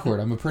pretty awkward.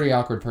 I'm a pretty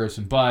awkward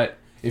person, but.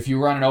 If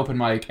you run an open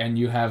mic and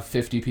you have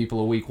 50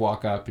 people a week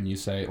walk up and you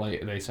say,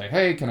 like, they say,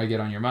 hey, can I get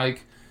on your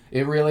mic?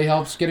 It really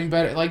helps getting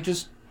better. Like,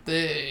 just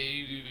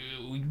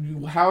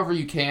however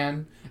you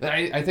can.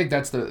 I think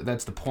that's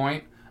the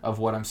point of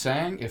what I'm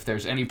saying. If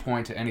there's any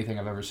point to anything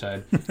I've ever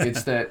said,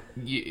 it's that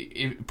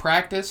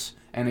practice,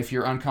 and if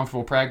you're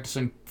uncomfortable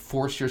practicing,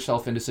 force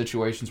yourself into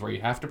situations where you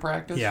have to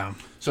practice. Yeah.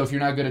 So if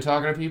you're not good at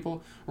talking to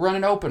people, run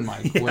an open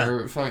mic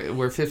where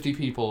 50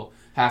 people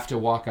have to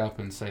walk up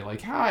and say,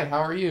 like, hi, how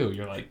are you?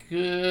 You're like,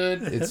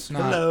 good. It's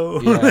not.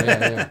 Hello.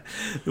 Yeah.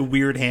 The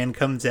weird hand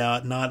comes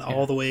out, not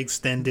all the way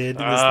extended.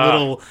 This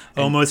little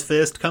almost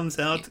fist comes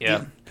out.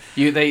 Yeah.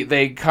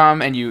 They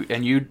come and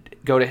you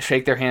go to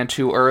shake their hand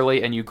too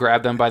early and you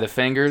grab them by the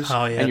fingers.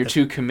 Oh, yeah, and you're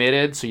too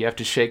committed, so you have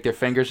to shake their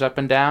fingers up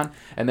and down.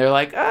 And they're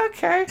like,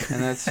 okay.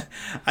 And that's.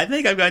 I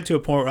think I've gotten to a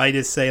point where I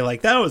just say,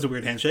 like, that was a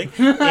weird handshake.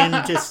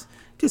 And just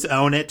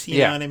own it. You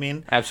know what I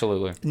mean?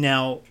 Absolutely.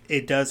 Now,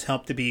 it does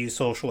help to be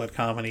social at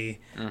comedy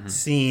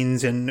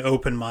scenes and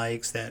open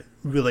mics. That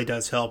really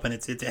does help. And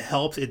it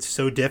helps. It's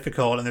so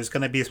difficult. And there's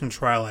going to be some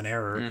trial and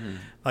error.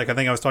 Like, I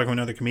think I was talking with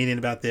another comedian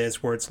about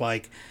this, where it's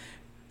like,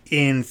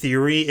 in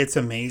theory, it's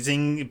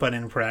amazing. But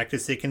in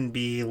practice, it can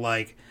be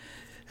like,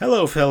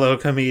 hello, fellow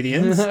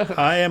comedians.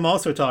 I am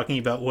also talking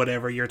about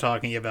whatever you're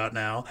talking about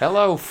now.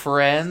 Hello,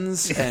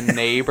 friends and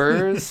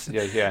neighbors.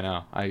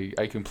 No.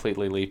 I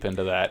completely leap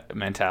into that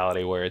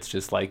mentality where it's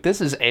just like,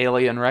 this is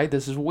alien, right?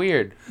 This is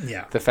weird.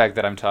 Yeah. The fact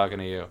that I'm talking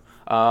to you.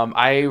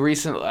 I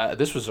recently,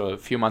 this was a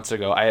few months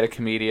ago, I had a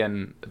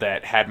comedian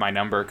that had my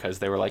number because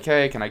they were like,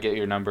 hey, can I get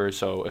your number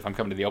so if I'm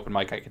coming to the open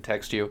mic I can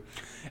text you?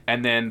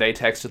 And then they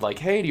texted like,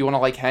 hey, do you want to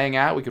like hang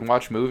out? We can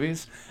watch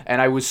movies.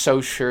 And I was so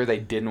sure they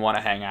didn't want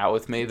to hang out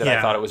with me that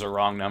I thought it was a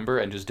wrong number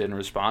and just didn't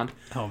respond.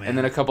 Oh, man. And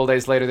then a couple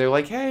days later they were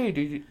like, hey,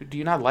 do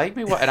you not like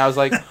me? And I was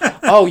like,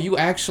 oh, you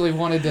actually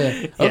wanted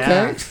to,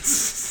 okay.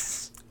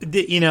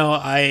 You know,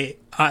 I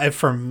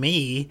for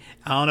me,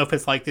 I don't know if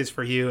it's like this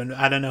for you, and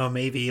I don't know,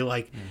 maybe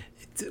like,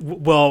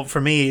 well,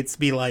 for me, it's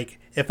be like,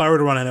 if I were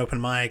to run an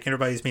open mic,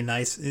 everybody's being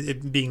nice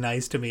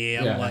to me,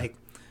 I'm like,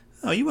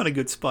 oh, you want a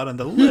good spot on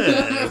the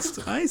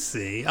list. I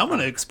see. I'm going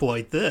to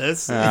exploit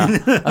this. Yeah.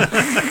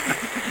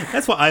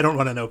 That's why I don't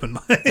run an open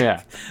mic.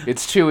 Yeah.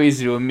 It's too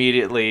easy to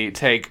immediately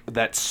take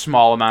that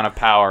small amount of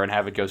power and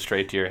have it go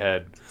straight to your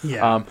head.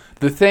 Yeah.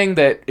 The thing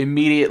that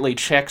immediately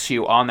checks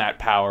you on that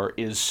power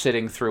is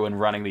sitting through and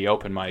running the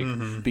open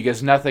mic,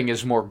 because nothing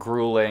is more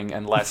grueling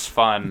and less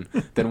fun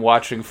than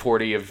watching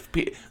 40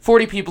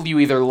 people you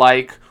either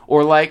like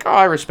or like, oh,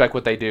 I respect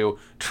what they do,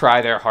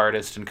 try their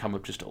hardest and come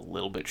up just a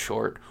little bit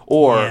short,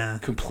 or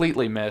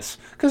completely miss.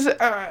 Because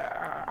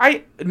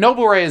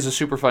Noble Ray is a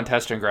super fun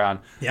testing ground.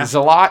 Yeah.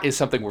 Zalat is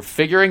something we're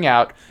figuring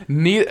out.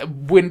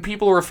 When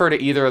people refer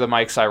to either of the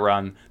mics I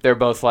run, they're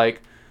both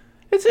like,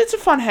 it's a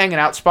fun hanging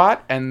out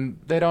spot, and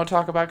they don't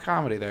talk about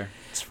comedy there.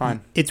 It's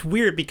fine. It's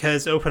weird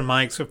because open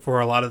mics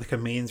for a lot of the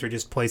comedians are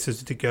just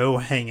places to go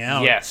hang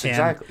out. Yes,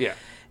 exactly. Yeah.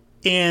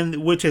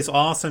 And which is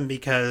awesome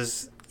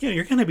because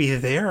you're going to be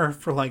there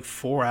for like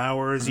 4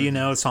 hours,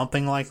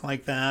 something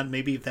like that.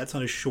 Maybe if that's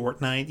on a short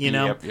night,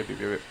 Yep.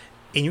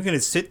 And you're going to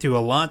sit through a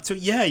lot. So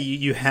yeah,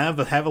 you have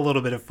a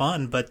little bit of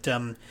fun, but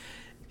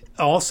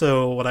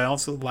also what I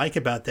also like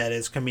about that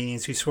is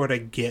comedians who sort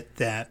of get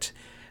that.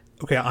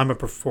 Okay, I'm a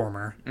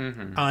performer.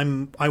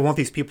 I want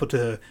these people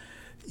to,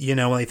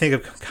 when they think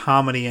of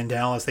comedy in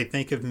Dallas, they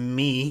think of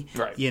me,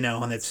 right.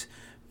 And it's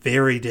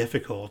very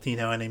difficult, you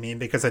know what I mean?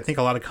 Because I think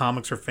a lot of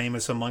comics are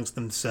famous amongst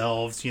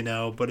themselves,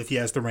 but if you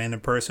ask the random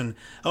person,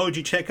 oh, did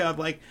you check out,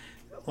 like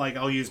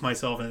I'll use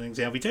myself as an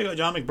example. You check out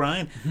John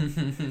McBride?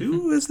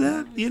 Who is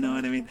that? You know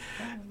what I mean?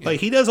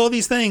 Like, he does all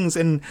these things,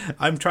 and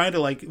I'm trying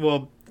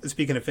to,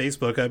 speaking of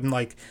Facebook,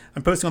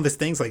 I'm posting all these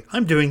things like,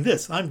 I'm doing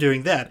this, I'm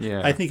doing that.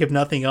 Yeah. I think if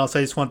nothing else,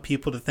 I just want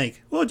people to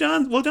think,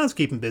 John's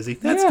keeping busy.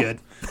 That's good.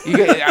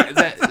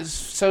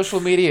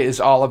 Social media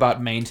is all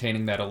about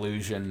maintaining that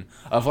illusion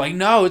of like,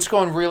 no, it's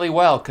going really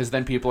well, because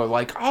then people are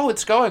like, oh,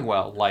 it's going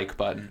well, like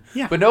button.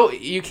 Yeah. But no,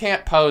 you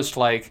can't post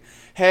like,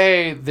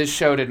 hey, this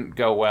show didn't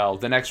go well,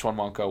 the next one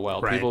won't go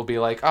well. Right. People will be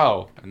like,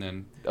 oh, and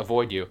then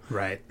avoid you.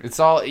 Right. It's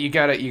all, you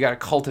gotta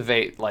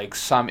cultivate like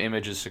some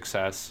image of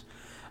success.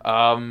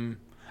 That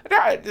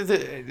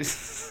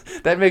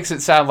makes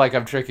it sound like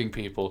I'm tricking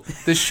people.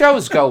 The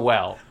shows go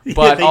well,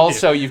 but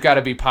also you've got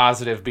to be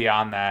positive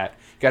beyond that.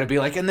 You got to be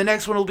like, and the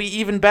next one will be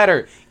even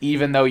better,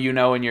 even though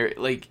and you're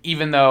like,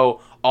 even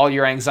though all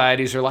your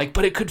anxieties are like,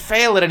 but it could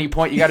fail at any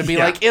point. You got to be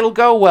like, it'll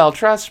go well,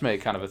 trust me,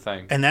 kind of a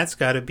thing. And that's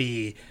got to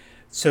be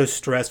so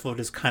stressful,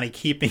 just kind of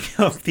keeping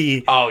up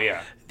the. Oh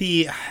yeah.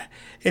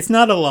 It's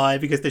not a lie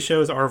because the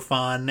shows are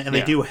fun and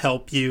they do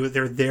help you.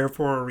 They're there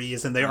for a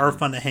reason. They are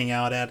fun to hang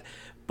out at,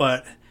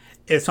 but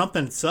if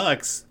something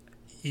sucks,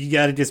 you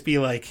got to just be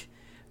like,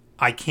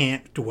 I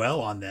can't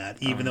dwell on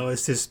that, even though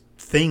it's this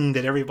thing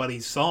that everybody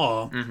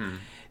saw. Mm-hmm.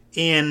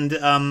 And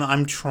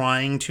I'm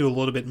trying to a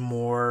little bit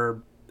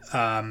more.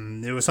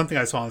 It was something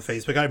I saw on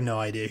Facebook. I have no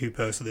idea who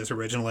posted this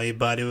originally,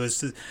 but it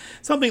was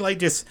something like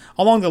just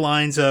along the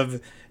lines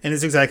of, and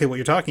it's exactly what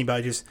you're talking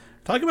about, just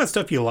talk about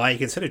stuff you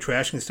like instead of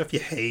trashing the stuff you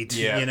hate.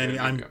 Yeah,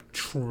 I'm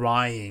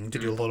trying to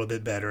do a little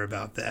bit better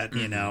about that,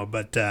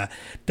 but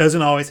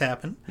doesn't always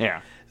happen.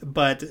 Yeah.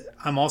 But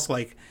I'm also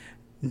like,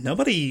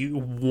 nobody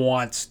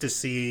wants to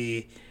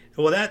see,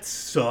 well, that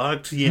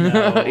sucked,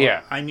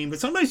 Yeah. I mean, but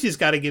sometimes you just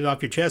got to get it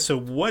off your chest. So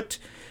what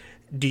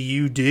do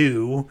you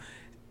do,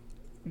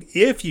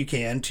 if you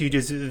can, to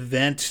just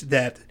vent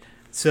that?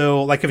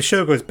 So, like, if a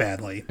show goes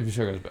badly. If a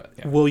show goes bad,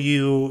 yeah. Will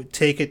you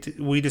take it,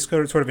 will you just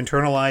go to sort of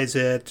internalize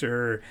it,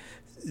 or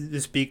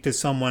speak to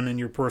someone in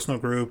your personal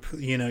group,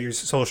 your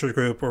social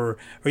group, or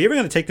are you ever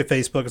going to take to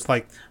Facebook? It's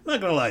like, I'm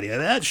not going to lie to you,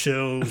 that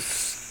show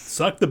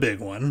suck the big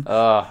one.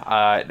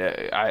 All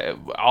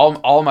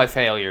my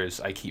failures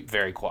I keep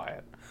very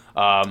quiet.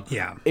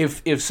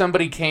 If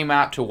somebody came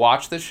out to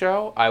watch the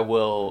show, I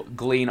will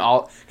glean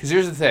all. Because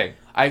here's the thing,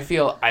 I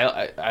feel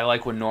I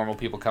like when normal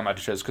people come out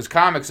to shows, because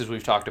comics, as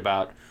we've talked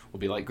about, will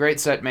be like, great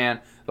set,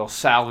 man. They'll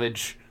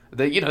salvage.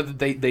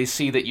 They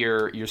see that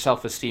your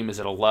self-esteem is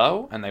at a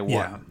low, and they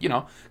want,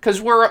 because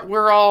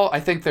we're all, I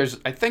think there's,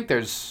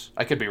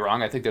 I could be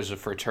wrong, I think there's a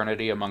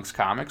fraternity amongst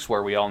comics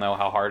where we all know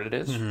how hard it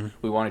is. Mm-hmm.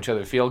 We want each other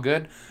to feel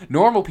good.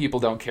 Normal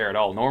people don't care at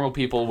all. Normal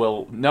people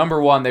will,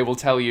 number one, they will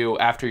tell you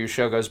after your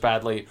show goes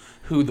badly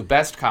who the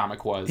best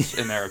comic was,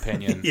 in their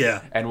opinion.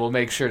 Yeah. And will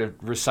make sure to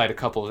recite a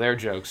couple of their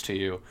jokes to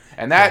you.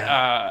 And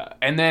that,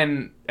 and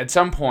then at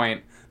some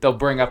point, they'll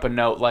bring up a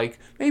note like,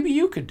 maybe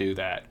you could do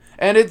that.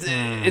 And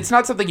it's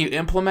not something you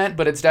implement,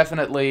 but it's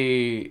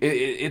definitely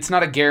it's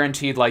not a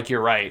guaranteed like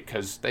you're right,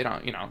 because they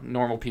don't,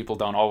 normal people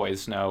don't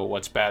always know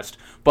what's best.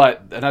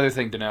 But another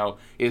thing to know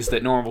is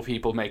that normal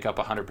people make up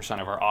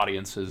 100% of our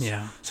audiences.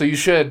 Yeah. So you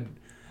should,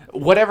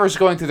 whatever's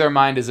going through their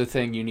mind is a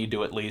thing you need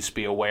to at least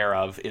be aware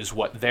of, is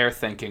what they're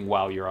thinking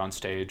while you're on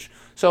stage.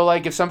 So,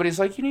 like, if somebody's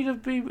like, you need to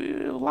be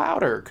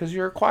louder because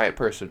you're a quiet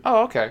person.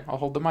 Oh, okay, I'll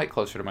hold the mic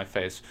closer to my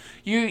face.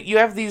 You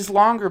have these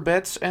longer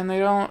bits, and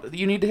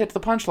you need to hit the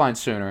punchline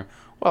sooner.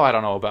 Well, I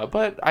don't know about,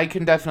 but I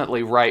can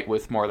definitely write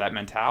with more of that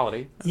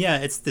mentality. Yeah,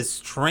 it's the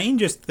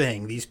strangest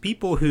thing. These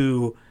people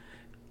who,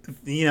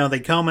 they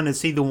come in and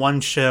see the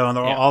one show, and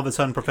they're all of a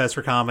sudden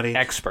Professor Comedy.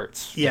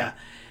 Experts. Yeah.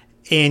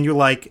 And you're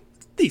like,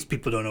 these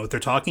people don't know what they're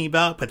talking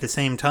about, but at the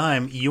same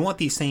time, you want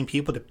these same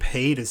people to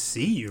pay to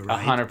see you,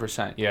 right?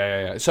 100%.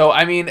 Yeah. So,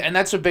 I mean, and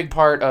that's a big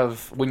part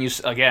of when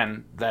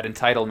again, that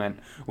entitlement,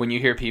 when you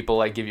hear people,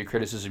 like, give you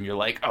criticism, you're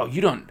like, oh,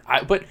 you don't,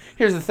 but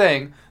here's the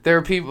thing, there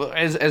are people,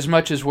 as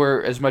much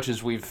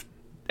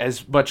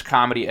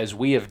comedy as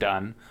we have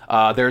done,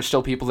 there are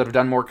still people that have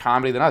done more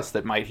comedy than us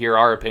that might hear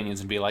our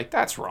opinions and be like,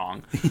 that's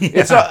wrong. Yeah.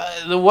 It's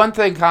the one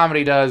thing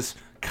comedy does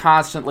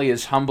constantly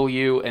is humble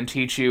you and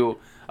teach you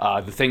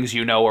the things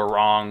you know are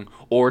wrong,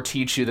 or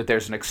teach you that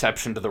there's an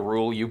exception to the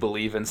rule you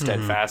believe in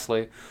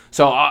steadfastly.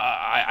 So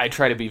I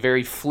try to be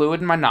very fluid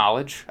in my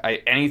knowledge.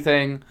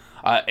 And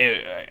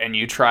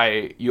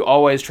you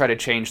always try to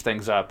change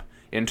things up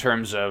in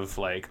terms of,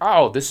 like,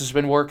 oh, this has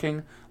been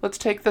working, let's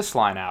take this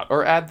line out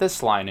or add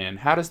this line in.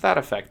 How does that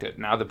affect it?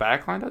 Now the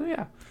back line,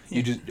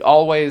 you just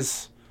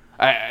always.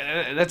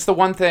 That's the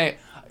one thing.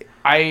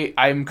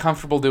 I'm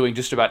comfortable doing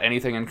just about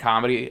anything in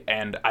comedy,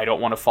 and I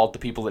don't want to fault the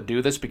people that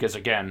do this, because,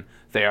 again,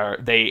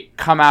 they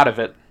come out of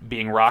it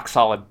being rock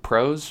solid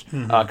pros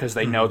because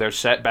they know they're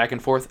set back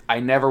and forth.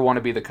 I never want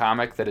to be the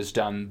comic that has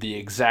done the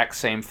exact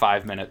same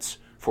 5 minutes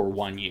for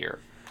 1 year.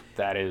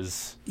 That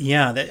is...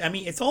 Yeah,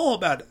 it's all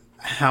about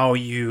how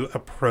you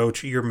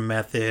approach your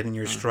method and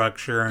your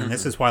structure, and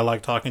this is why I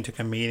like talking to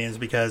comedians,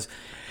 because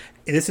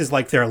this is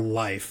like their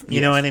life.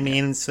 You know what I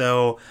mean? Yeah.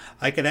 So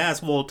I could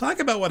ask, well, talk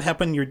about what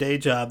happened in your day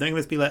job. They're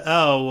going to be like,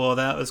 oh, well,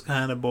 that was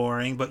kind of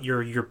boring. But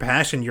your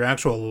passion, your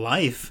actual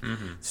life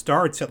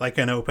starts at like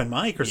an open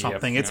mic or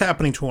something. It's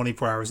happening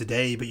 24 hours a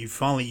day, but you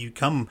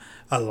come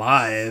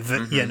alive,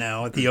 at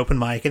the open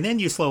mic. And then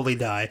you slowly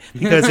die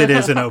because it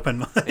is an open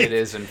mic. It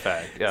is, in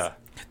fact, yeah.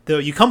 Though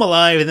you come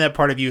alive and that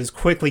part of you is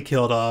quickly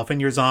killed off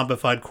and your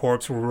zombified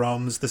corpse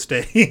roams the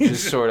stage.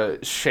 Just sort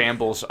of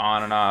shambles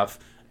on and off.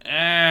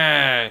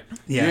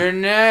 You're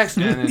next,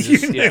 and then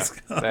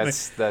just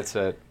that's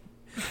it.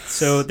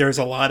 So there's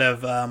a lot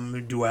of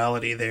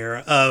duality there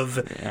of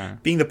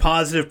being the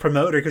positive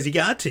promoter, because you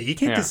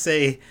can't just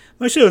say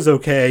my show's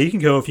okay, you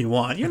can go if you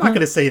want. You're not going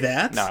to say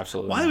that. No,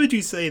 absolutely. Why would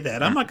you say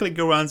that? I'm not going to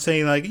go around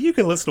saying, like, you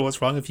can listen to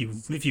what's wrong if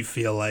you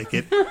feel like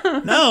it.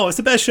 No, it's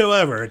the best show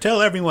ever.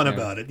 Tell everyone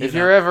about it. If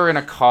you're ever in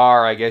a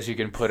car, I guess you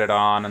can put it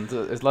on,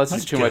 unless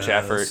it's too much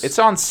effort. It's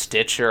on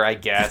Stitcher, I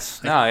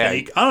guess. No,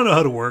 I don't know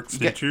how to work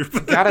Stitcher.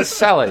 You gotta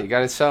sell it. You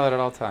gotta sell it at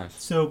all times.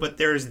 So, but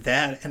there's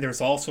that, and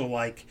there's also,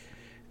 like,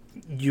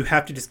 you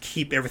have to just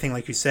keep everything,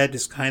 like you said,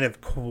 just kind of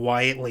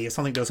quietly. If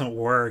something doesn't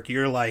work,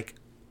 you're like,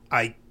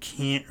 I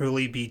can't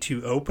really be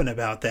too open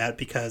about that,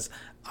 because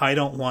I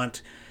don't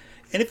want...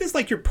 And if it's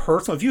like your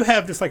personal... If you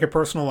have just like a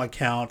personal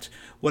account,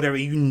 whatever,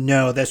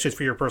 that's just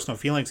for your personal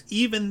feelings.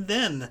 Even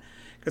then,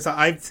 because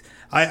I've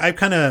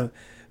kind of,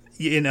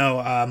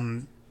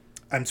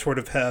 I'm sort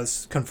of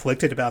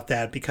conflicted about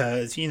that,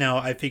 because,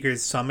 I figure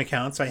some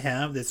accounts I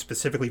have that's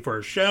specifically for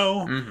a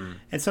show,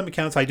 and some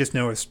accounts I just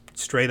know are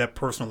straight up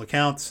personal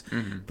accounts.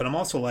 But I'm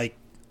also like,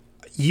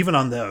 even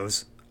on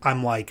those,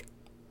 I'm like,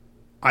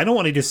 I don't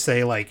want to just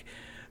say, like,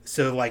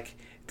 so, like,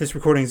 this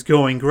recording's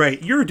going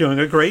great. You're doing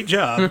a great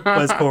job,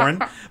 Wes Corwin.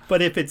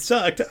 But if it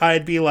sucked,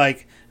 I'd be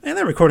like, man,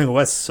 that recording of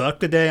Wes sucked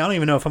today. I don't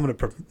even know if I'm going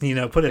to,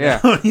 put it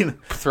out.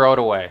 Throw it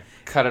away.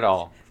 Cut it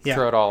all. Yeah.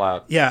 Throw it all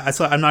out. Yeah,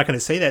 so I'm not going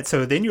to say that.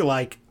 So then you're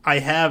like, I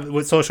have,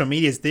 with social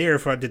media is there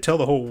to tell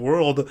the whole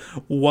world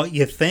what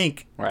you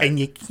think, and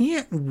you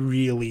can't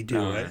really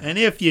do it. And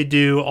if you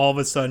do, all of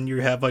a sudden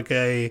you have like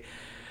a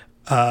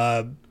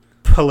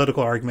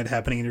political argument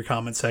happening in your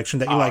comment section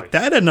that you're like,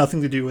 that had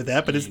nothing to do with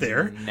that, but it's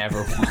there.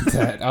 Never want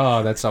that.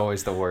 Oh, that's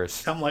always the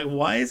worst. I'm like,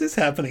 why is this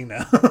happening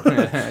now?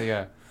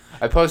 Yeah.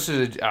 I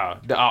posted I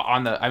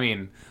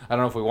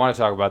don't know if we want to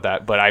talk about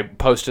that, but I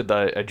posted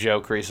a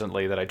joke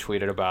recently that I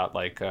tweeted about,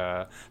 like,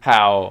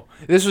 how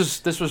this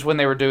was when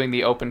they were doing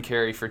the open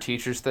carry for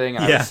teachers thing,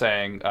 and I was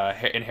saying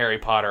in Harry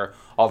Potter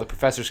all the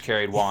professors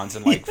carried wands,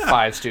 and like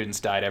 5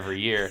 students died every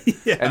year.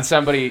 And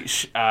somebody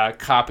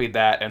copied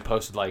that and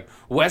posted, like,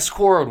 Wes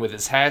Corwin with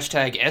his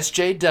hashtag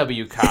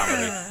SJW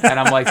comedy, and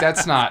I'm like,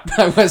 that's not.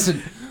 I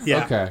wasn't.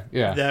 Yeah. Okay,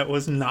 yeah. That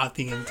was not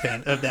the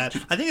intent of that.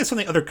 I think it's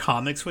something other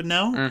comics would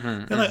know.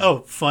 Mm-hmm, They're like,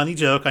 oh, funny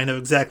joke. I know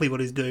exactly what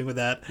he's doing with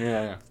that.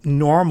 Yeah.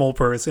 Normal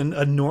person,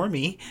 a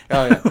normie.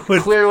 Oh, yeah.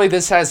 Clearly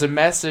this has a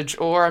message,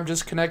 or I'm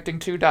just connecting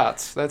two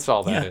dots. That's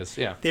all that is.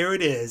 Yeah. There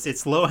it is.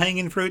 It's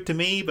low-hanging fruit to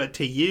me, but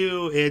to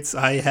you, it's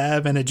I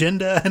have an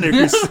agenda and a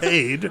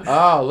crusade.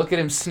 Oh, look at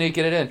him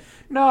sneaking it in.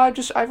 No,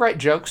 I write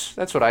jokes.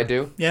 That's what I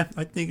do. Yeah,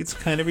 I think it's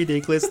kind of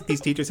ridiculous that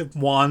these teachers have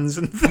wands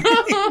and things.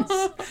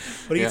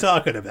 What are you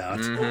talking about?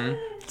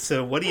 Mm-hmm.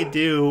 So what do you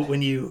do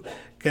when you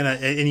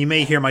and you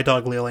may hear my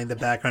dog Lily in the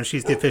background.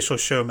 She's the official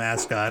show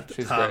mascot.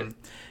 She's great.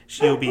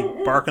 She'll be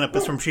barking up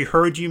this from. She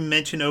heard you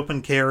mention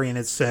open carry and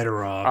it set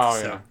her off.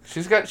 Oh, so.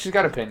 yeah. She's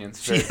got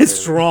opinions. She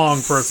has strong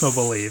personal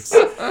beliefs.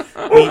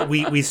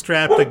 we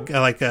strapped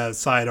a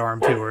sidearm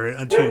to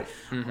her.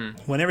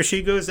 Whenever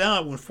she goes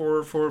out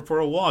for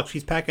a walk,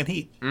 she's packing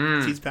heat.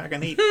 She's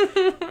packing heat.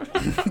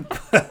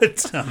 But,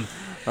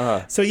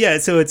 so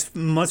it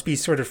must be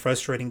sort of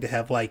frustrating to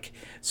have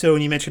so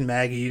when you mentioned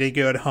Maggie, they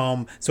go at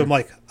home. So I'm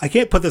like, I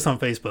can't put this on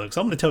Facebook,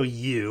 so I'm going to tell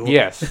you.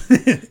 Yes.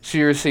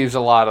 She receives a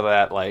lot of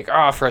that,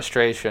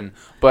 frustration.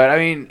 But, I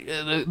mean,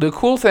 the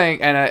cool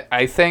thing, and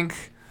I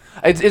think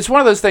it's one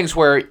of those things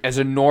where as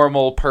a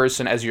normal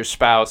person, as your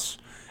spouse,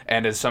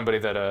 and as somebody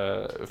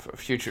that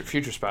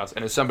future spouse,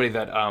 and as somebody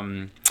that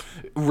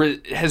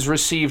has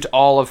received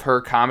all of her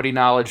comedy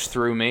knowledge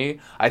through me,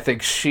 I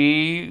think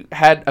she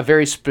had a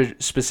very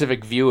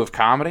specific view of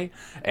comedy,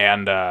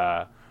 and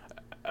that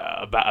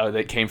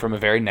came from a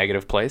very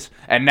negative place.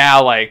 And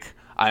now,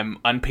 I'm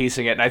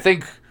unpiecing it, and I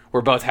think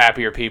we're both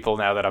happier people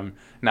now that I'm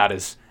not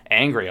as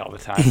angry all the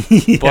time.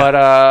 Yeah.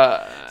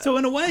 But so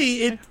in a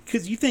way,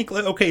 because you think,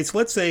 okay, so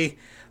let's say.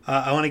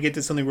 I want to get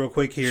to something real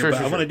quick here,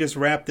 I want to just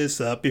wrap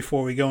this up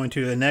before we go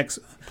into the next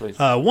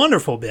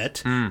wonderful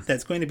bit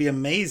that's going to be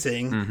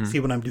amazing. See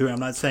what I'm doing? I'm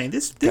not saying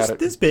this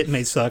bit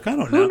may suck. I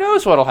don't know. Who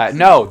knows what'll happen?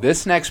 No,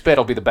 this next bit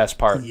will be the best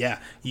part. Yeah.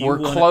 We're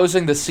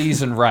closing the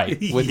season right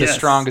with the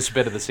strongest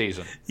bit of the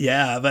season.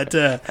 Yeah, but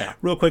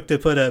real quick to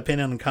put a pin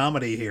on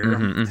comedy here,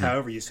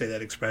 however you say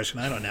that expression,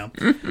 I don't know.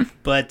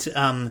 But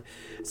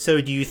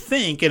so do you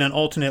think in an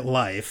alternate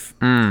life,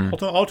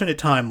 alternate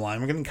timeline,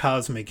 we're getting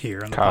cosmic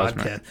here on the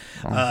podcast.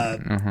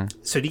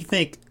 So do you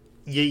think,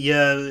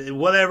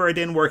 whatever, it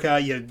didn't work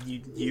out,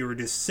 you were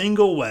just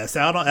single West,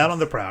 out on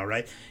the prowl,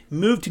 right?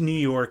 Moved to New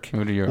York,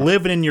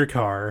 living in your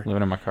car.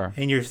 Living in my car.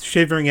 And you're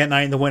shivering at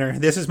night in the winter.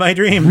 This is my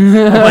dream.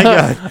 Oh my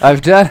God.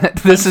 I've done it.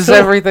 This is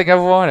everything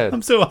I've wanted.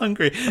 I'm so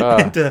hungry.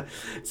 And,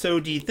 so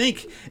do you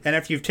think, and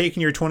after you've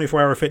taken your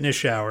 24-hour fitness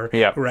shower,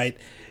 right,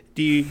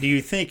 do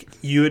you think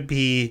you would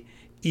be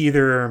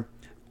either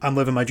I'm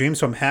living my dream,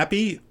 so I'm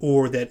happy,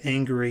 or that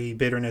angry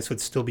bitterness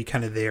would still be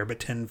kind of there, but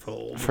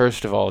tenfold?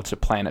 First of all, it's a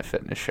Planet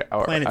Fitness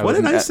shower. What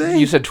did I say?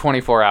 You said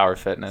 24-hour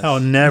fitness. Oh,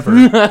 never.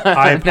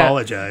 I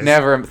apologize.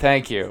 Never.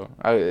 Thank you.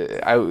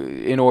 I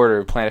in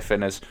order, Planet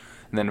Fitness,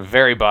 and then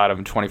very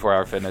bottom,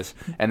 24-hour fitness,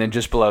 and then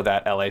just below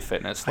that, LA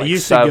Fitness. I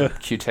used to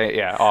go.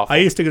 Yeah, awful. I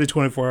used to go to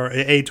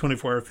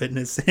 24-hour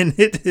fitness, and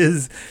it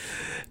is.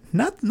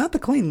 Not the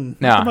most clean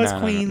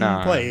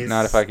place.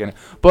 Not if I can.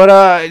 But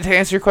to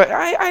answer your question,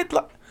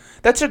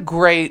 that's a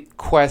great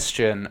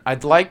question.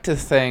 I'd like to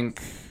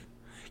think.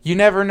 You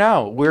never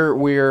know.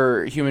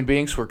 We're human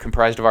beings. We're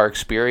comprised of our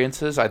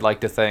experiences. I'd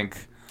like to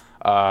think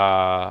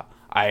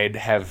I'd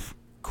have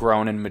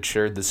grown and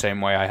matured the same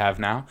way I have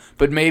now.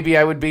 But maybe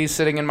I would be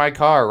sitting in my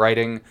car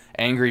writing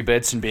angry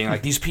bits and being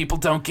like, "These people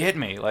don't get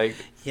me."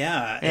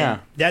 Yeah.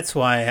 And that's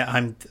why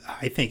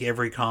I think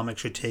every comic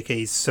should take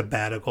a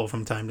sabbatical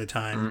from time to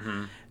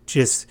time.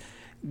 Just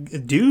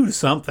do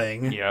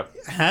something.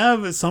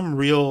 Have some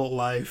real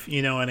life,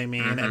 you know what I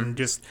mean? And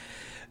just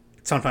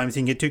sometimes you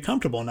can get too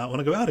comfortable and not want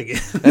to go out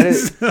again. That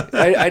is,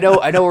 I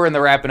know we're in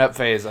the wrapping up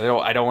phase. I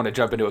don't want to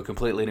jump into a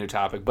completely new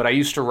topic, but I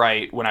used to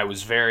write, when I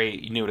was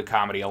very new to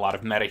comedy, a lot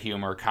of meta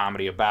humor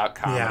comedy about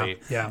comedy.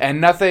 Yeah.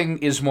 And nothing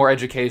is more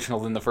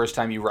educational than the first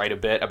time you write a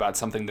bit about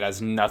something that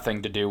has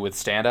nothing to do with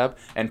stand-up,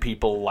 and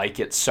people like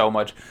it so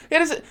much.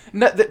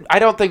 I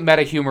don't think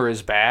meta humor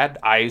is bad.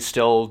 I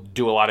still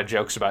do a lot of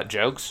jokes about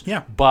jokes.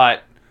 Yeah.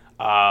 But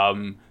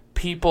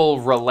people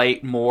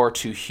relate more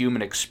to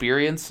human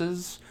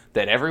experiences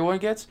that everyone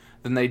gets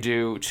than they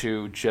do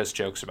to just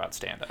jokes about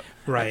stand-up.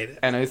 Right.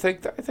 And I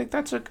think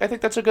that's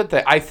a good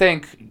thing. I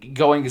think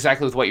going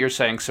exactly with what you're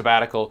saying,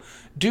 sabbatical,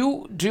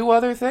 do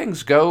other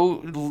things.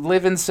 Go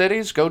live in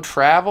cities, go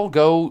travel,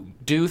 go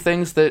do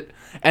things that,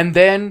 and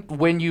then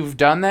when you've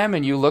done them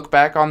and you look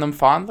back on them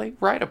fondly,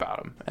 write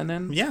about them, and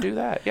then do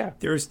that. Yeah.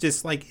 There's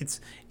just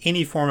it's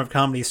any form of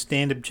comedy,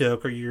 stand-up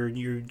joke, or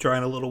you're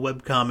drawing a little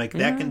webcomic,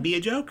 that can be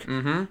a joke.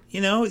 You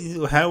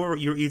know, however,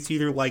 it's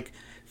either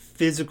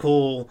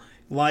physical,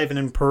 live and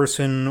in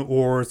person,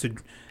 or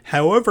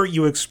however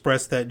you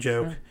express that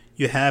joke,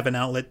 you have an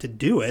outlet to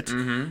do it.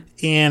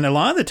 And a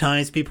lot of the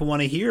times people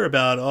want to hear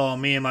about,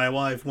 me and my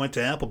wife went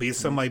to Applebee's,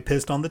 somebody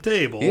pissed on the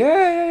table.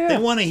 Yeah. They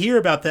want to hear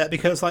about that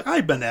because,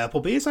 I've been to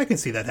Applebee's, I can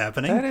see that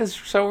happening. That is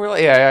so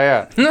really,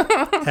 yeah.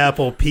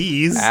 Apple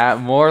peas.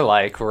 More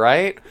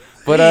right?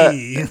 But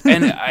Hey.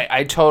 and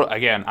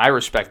I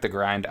respect the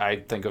grind. I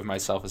think of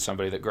myself as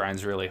somebody that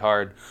grinds really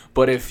hard.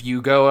 But if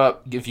you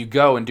go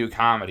and do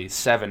comedy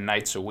 7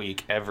 nights a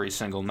week, every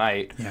single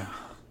night, Yeah.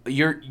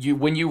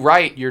 When you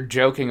write, you're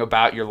joking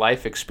about your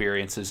life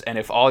experiences, and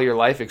if all your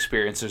life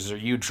experiences are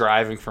you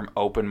driving from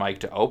open mic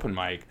to open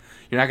mic,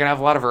 you're not gonna have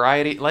a lot of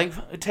variety.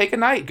 Like, take a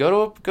night,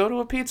 go to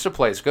a pizza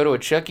place, go to a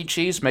Chuck E.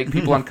 Cheese, make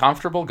people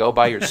uncomfortable, go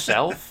by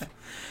yourself.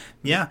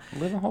 Yeah.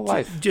 Live a whole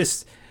life.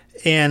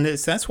 And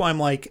that's why I'm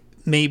like,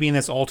 maybe in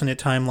this alternate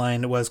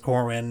timeline, Wes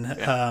Corwin,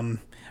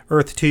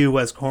 Earth 2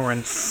 Wes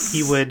Corwin,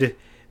 he would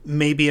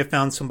maybe have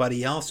found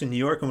somebody else in New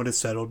York and would have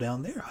settled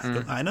down there. I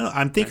don't know.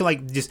 I'm thinking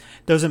like, just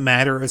doesn't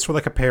matter. It's sort of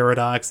like a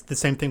paradox. The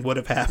same thing would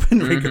have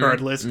happened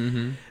regardless.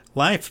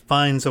 Life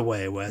finds a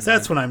way, Wes.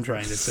 That's what I'm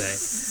trying to say.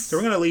 So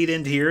we're going to lead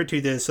into here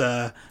to this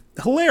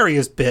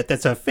hilarious bit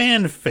that's a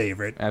fan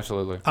favorite.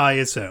 Absolutely. I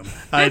assume.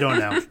 I don't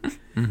know.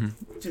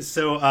 Just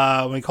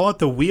so we call it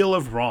the Wheel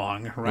of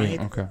Wrong, right?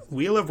 Okay.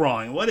 Wheel of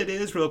Wrong. What it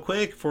is, real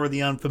quick, for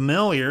the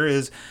unfamiliar,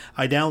 is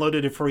I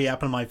downloaded a free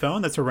app on my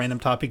phone that's a random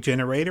topic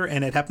generator,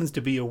 and it happens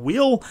to be a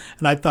wheel,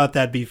 and I thought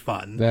that'd be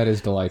fun. That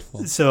is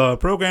delightful. So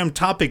program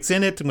topics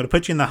in it. I'm going to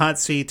put you in the hot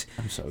seat,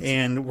 so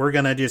and we're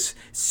going to just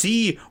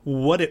see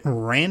what it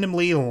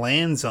randomly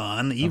lands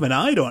on. Even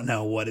I don't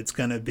know what it's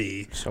going to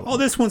be.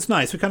 This one's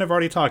nice. We kind of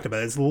already talked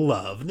about it. It's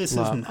love. This is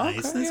nice.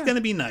 Okay, It's going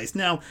to be nice.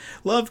 Now,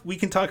 love, we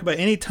can talk about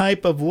any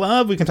type of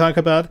love. We've talked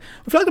about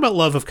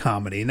love of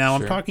comedy. Now,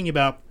 I'm talking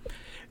about,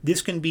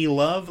 this can be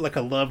love, like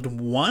a loved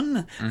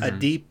one, a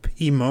deep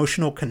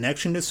emotional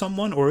connection to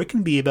someone, or it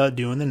can be about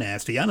doing the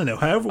nasty. I don't know.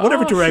 However,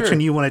 whatever direction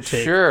you want to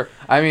take. Sure.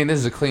 I mean, this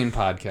is a clean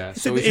podcast,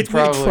 so we should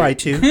probably try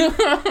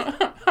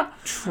to.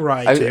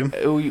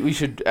 We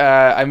should.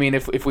 I mean,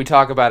 if we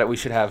talk about it, we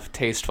should have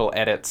tasteful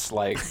edits.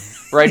 Like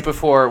right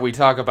before we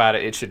talk about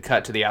it, it should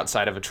cut to the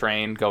outside of a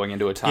train going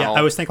into a tunnel. Yeah,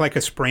 I was thinking like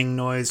a spring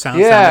noise sound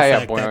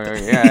effect.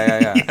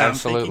 Yeah,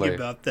 Absolutely. I'm thinking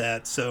about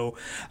that. So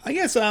I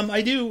guess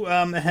I do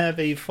have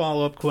a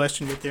follow-up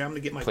question with there. I'm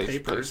going to get my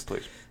papers.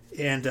 Please.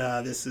 And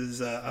this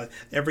is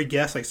every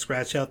guess. I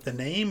scratch out the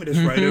name. It is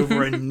right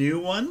over a new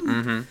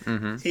one.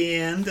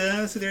 And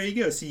so there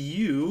you go. So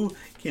you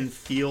can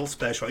feel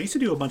special. I used to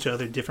do a bunch of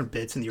other different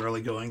bits in the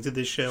early goings of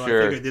this show.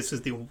 Sure. I figured this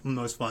is the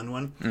most fun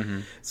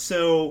one.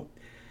 So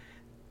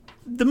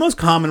the most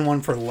common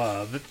one for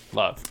love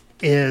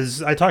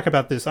is, I've talked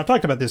about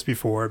this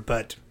before,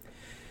 but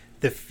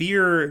the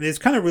fear, this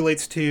kind of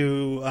relates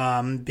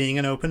to being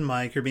an open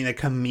mic or being a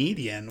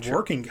comedian,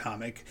 working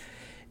comic,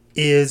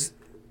 is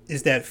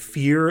that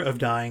fear of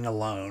dying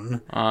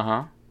alone.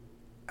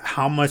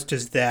 How much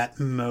does that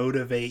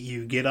motivate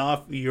you? Get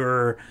off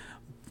your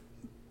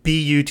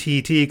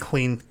BUTT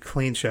clean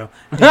show.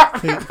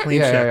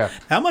 Clean show. Yeah.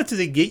 How much does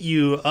it get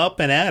you up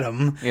and at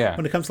 'em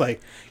when it comes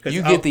like...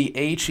 You get the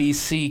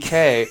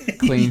HECK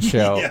clean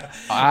show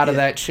out of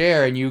that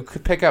chair and you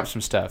could pick up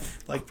some stuff.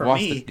 Like for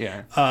me,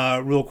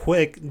 real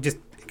quick, just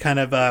kind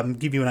of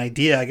give you an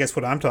idea, I guess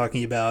what I'm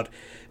talking about.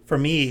 For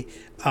me,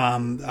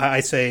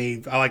 I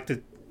like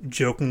to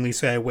jokingly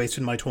say I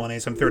wasted my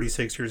 20s. I'm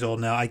 36 years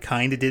old now. I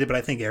kind of did it, but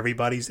I think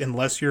everybody's,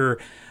 unless you're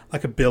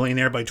like a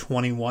billionaire by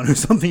 21 or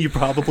something, you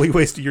probably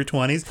wasted your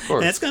 20s.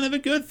 And that's kind of a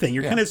good thing.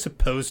 You're kind of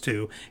supposed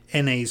to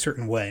in a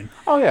certain way.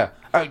 Oh, yeah.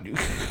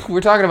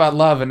 We're talking about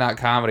love and not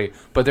comedy,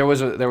 but there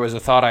was a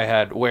thought I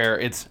had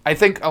where I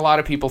think a lot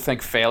of people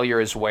think failure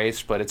is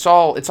waste, but it's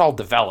all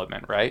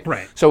development, right?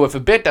 Right. So if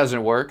a bit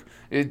doesn't work,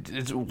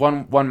 it's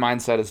one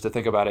mindset is to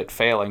think about it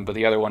failing, but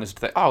the other one is to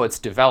think, it's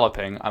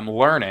developing. I'm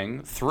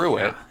learning through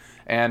it,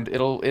 and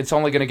it's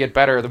only going to get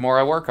better the more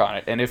I work on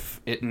it. And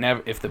if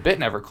the bit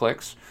never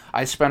clicks,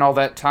 I spent all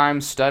that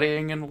time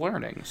studying and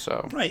learning.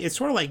 So right, it's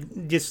sort of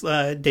like just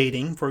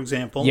dating, for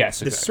example.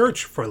 Yes, exactly. The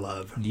search for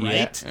love,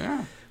 right?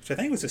 Yeah. Which I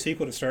think was a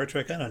sequel to Star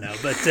Trek. I don't know,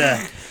 but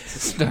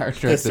Star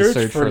Trek: The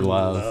Search for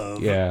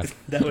Love. Yeah,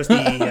 that was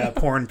the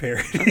porn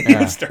parody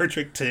of Star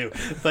Trek 2.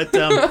 But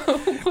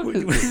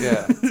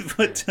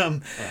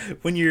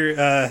when you're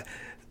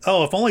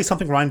if only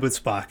something rhymed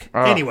with Spock.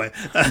 Anyway,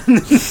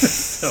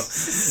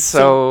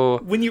 so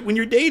when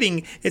you're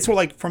dating, it's sort of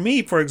like, for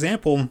me, for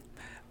example,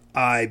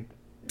 over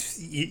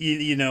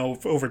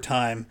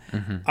time,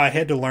 I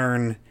had to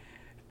learn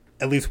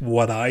at least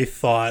what I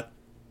thought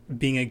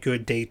being a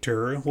good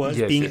dater was,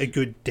 a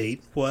good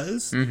date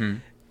was.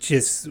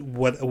 Just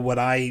what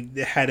I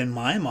had in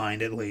my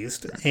mind, at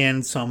least.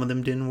 And some of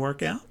them didn't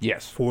work out.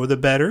 Yes. For the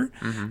better.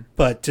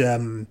 But,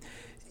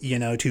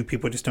 two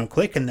people just don't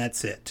click, and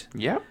that's it.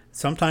 Yeah.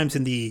 Sometimes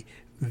in the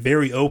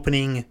very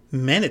opening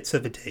minutes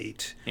of a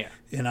date. Yeah.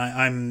 And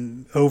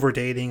I'm over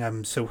dating.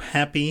 I'm so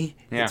happy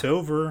it's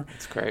over.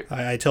 It's great.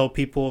 I tell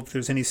people, if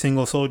there's any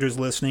single soldiers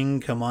listening,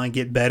 come on,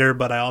 get better.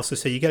 But I also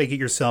say you got to get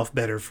yourself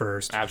better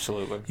first.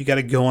 Absolutely. You got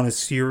to go on a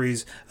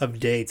series of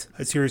dates,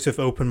 a series of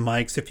open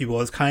mics, if you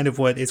will. It's kind of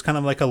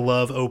like a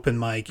love open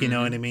mic. You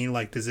know what I mean?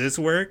 Like, does this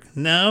work?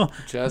 No.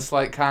 Just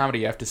like comedy,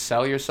 you have to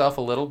sell yourself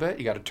a little bit.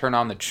 You got to turn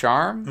on the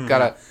charm. You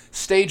got a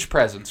stage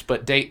presence,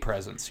 but date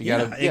presence. You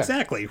got to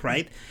exactly,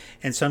 right.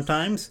 And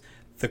sometimes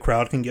the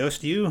crowd can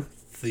ghost you.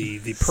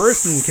 the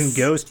person can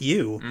ghost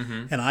you,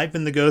 and I've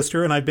been the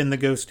ghoster and I've been the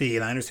ghostee,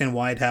 and I understand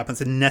why it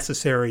happens. A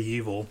necessary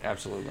evil.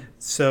 Absolutely.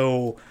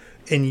 So,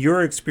 in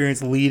your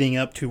experience leading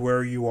up to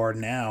where you are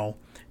now,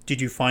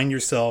 did you find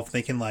yourself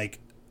thinking like,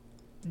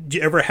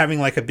 ever having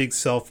like a big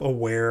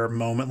self-aware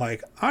moment,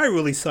 like I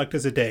really sucked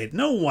as a date?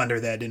 No wonder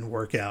that didn't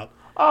work out.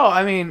 Oh,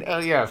 I mean,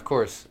 yeah, of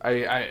course.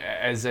 I,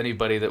 as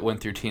anybody that went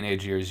through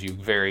teenage years, you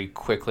very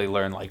quickly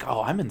learn, like,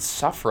 oh, I'm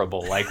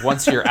insufferable. Like,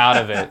 once you're out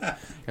of it,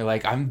 you're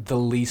like, I'm the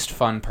least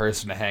fun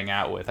person to hang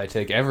out with. I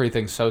take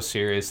everything so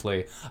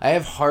seriously. I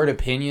have hard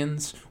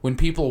opinions. When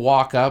people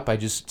walk up, I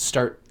just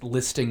start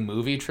listing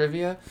movie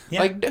trivia. Yeah.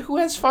 Like, who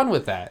has fun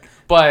with that?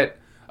 But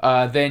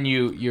then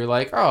you're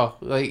like, oh,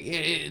 like,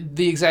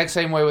 the exact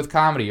same way with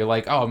comedy. You're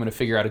like, oh, I'm going to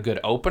figure out a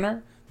good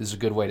opener. This is a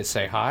good way to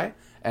say hi.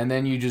 And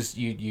then you just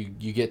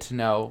you get to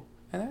know,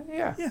 and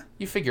then,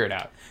 you figure it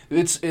out.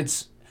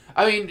 It's.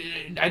 I mean,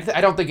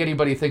 I don't think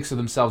anybody thinks of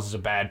themselves as a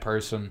bad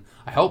person.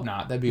 I hope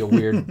not. That'd be a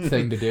weird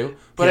thing to do.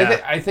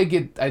 But I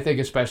think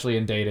especially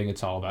in dating,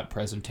 it's all about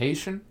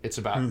presentation. It's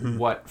about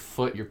what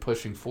foot you're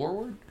pushing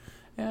forward,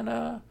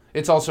 and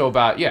it's also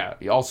about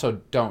you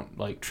also don't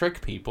like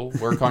trick people.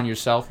 Work on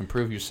yourself,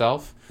 improve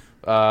yourself,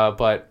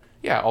 but.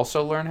 Yeah,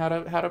 also learn how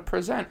to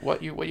present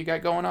what you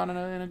got going on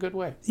in a good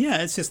way.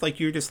 Yeah, it's just like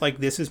you're just like,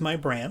 this is my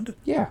brand.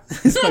 Yeah.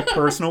 This is my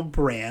personal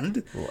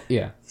brand. Well,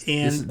 yeah.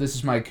 And this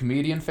is my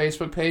comedian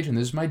Facebook page, and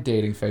this is my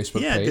dating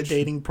Facebook page. Yeah, the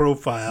dating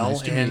profile.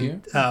 Nice to meet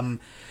you. A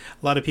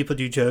lot of people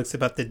do jokes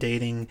about the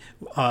dating,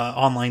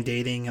 online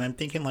dating, and I'm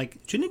thinking like,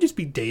 shouldn't it just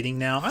be dating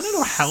now? I don't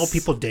know how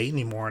people date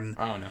anymore. And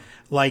oh no.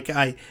 Like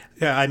I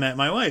met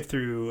my wife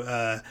through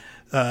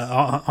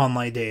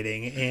online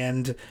dating,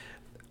 and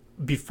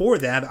before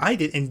that I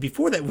did, and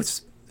before that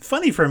was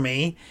funny for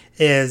me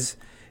is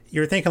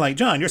you're thinking like,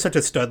 John, you're such a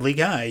studly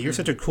guy, you're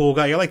such a cool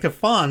guy, you're like the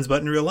Fonz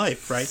but in real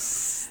life, right?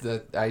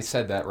 I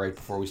said that right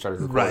before we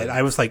started recording. Right,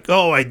 I was like,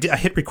 oh, I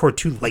hit record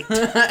too late.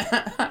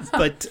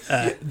 But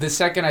the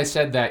second I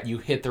said that, you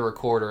hit the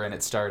recorder and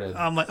it started.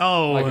 I'm like,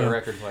 oh, like a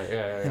record player.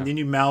 Yeah. And then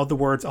you mouth the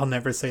words, I'll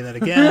never say that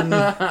again.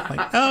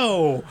 Like,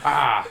 oh.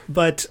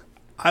 But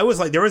I was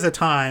like, there was a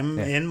time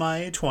in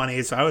my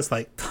 20s, I was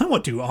like, I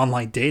won't do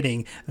online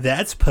dating.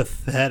 That's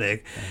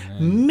pathetic.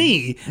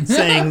 Me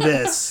saying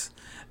this.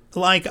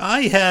 Like,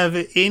 I have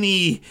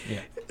any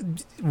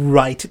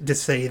right to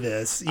say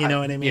this. You know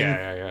what I mean?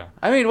 Yeah.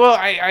 I mean, well,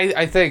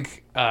 I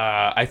think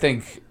I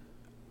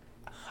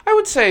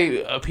would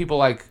say people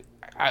like,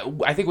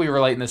 I think we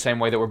relate in the same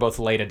way that we're both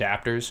late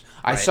adapters.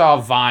 I saw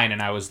Vine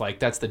and I was like,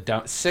 that's the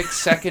dumb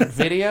 6-second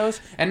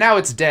videos. And now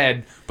it's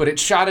dead, but it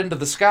shot into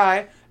the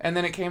sky. And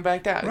then it came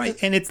back down. Right,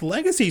 and its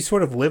legacy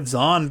sort of lives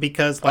on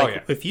because,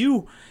 like, if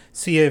you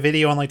see a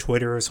video on, like,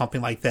 Twitter or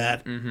something like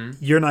that,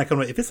 you're not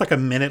going to... If it's, like, a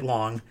minute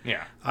long...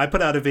 Yeah. I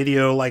put out a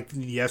video, like,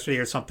 yesterday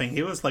or something.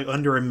 It was, like,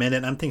 under a minute.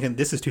 And I'm thinking,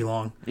 this is too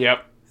long.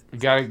 Yep. You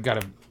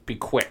gotta be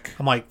quick.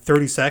 I'm like,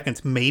 30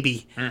 seconds,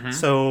 maybe.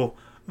 So...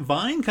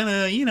 Vine kind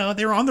of,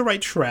 they're on the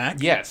right track.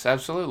 Yes,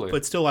 absolutely.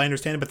 But still, I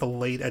understand about the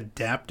late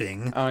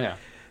adapting. Oh, yeah.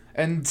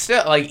 And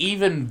still, like,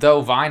 even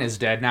though Vine is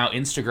dead, now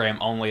Instagram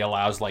only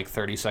allows, like,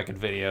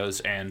 30-second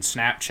videos, and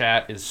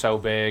Snapchat is so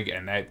big,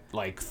 and that,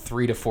 like,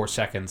 3 to 4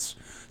 seconds.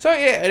 So,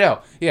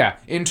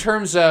 in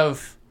terms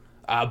of...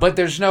 but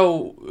there's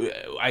no...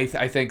 I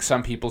think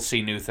some people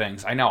see new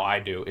things. I know I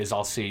do, is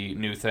I'll see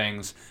new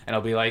things, and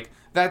I'll be like,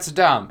 that's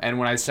dumb. And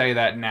when I say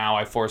that now,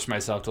 I force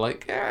myself to,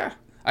 like,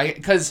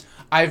 because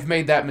I've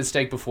made that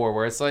mistake before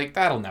where it's like,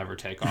 that'll never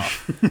take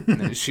off. And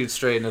then it shoots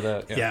straight into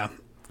the... Yeah.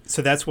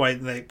 So that's why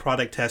the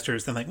product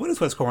testers, they're like, what does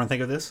Wes Corwin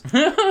think of this?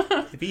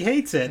 If he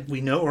hates it,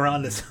 we know we're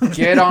on to something.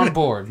 Get on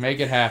board. Make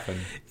it happen.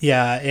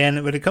 Yeah,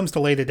 and when it comes to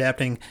late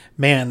adapting,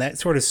 man, that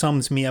sort of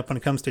sums me up when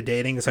it comes to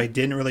dating, because I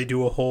didn't really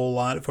do a whole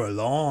lot for a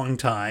long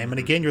time. And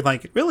again, you're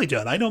like, really,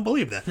 Judd? I don't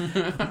believe that.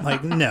 I'm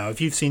like, no,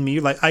 if you've seen me,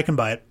 you're like, I can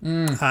buy it.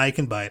 I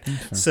can buy it.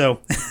 Okay.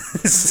 So,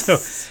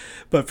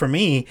 but for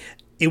me...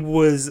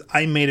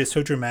 I made it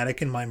so dramatic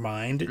in my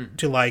mind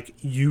to like,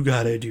 you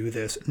gotta do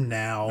this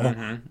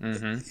now.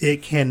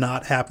 It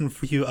cannot happen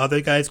for you.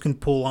 Other guys can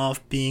pull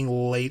off being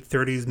late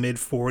 30s, mid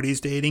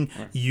 40s dating.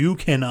 You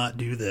cannot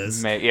do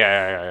this.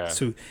 Yeah.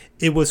 So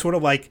it was sort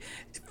of like,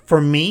 for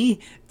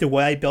me, the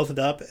way I built it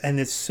up, and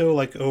it's so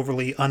like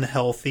overly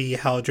unhealthy,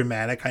 how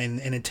dramatic and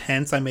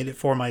intense I made it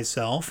for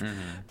myself.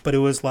 But it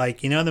was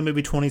like, the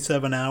movie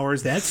 27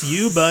 Hours, that's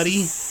you,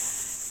 buddy.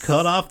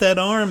 Cut off that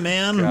arm,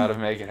 man. Gotta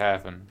make it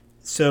happen.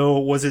 So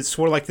was it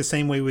sort of like the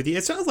same way with you?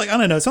 It sounds like, I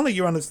don't know, it sounds like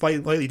you were on a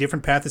slightly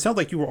different path. It sounds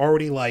like you were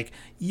already like,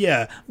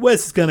 yeah,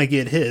 Wes is going to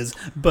get his.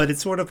 But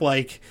it's sort of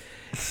like,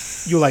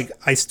 you're like,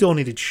 I still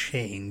need to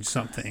change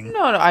something.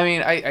 No, I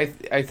mean,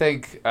 I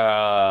think,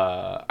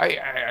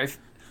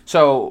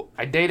 so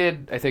I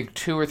dated, I think,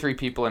 2 or 3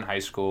 people in high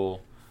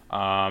school.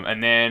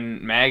 And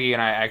then Maggie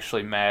and I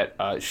actually met.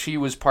 She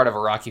was part of a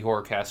Rocky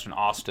Horror Cast in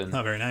Austin.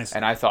 Oh, very nice.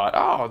 And I thought,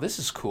 oh, this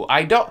is cool.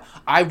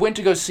 I went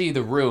to go see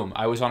The Room.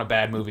 I was on a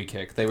bad movie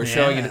kick. They were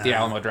showing it at the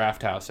Alamo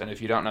Drafthouse. And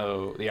if you don't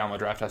know the Alamo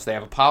Drafthouse, they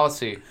have a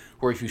policy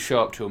where if you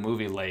show up to a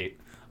movie late,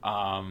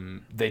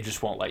 they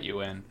just won't let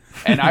you in.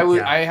 And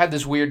I had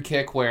this weird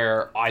kick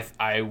where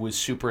I was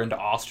super into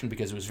Austin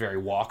because it was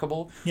very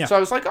walkable. Yeah. So I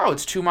was like, oh,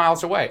 it's 2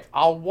 miles away.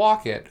 I'll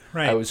walk it.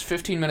 Right. I was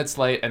 15 minutes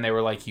late, and they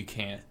were like, you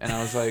can't. And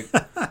I was like,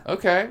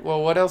 okay,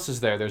 well, what else is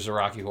there? There's a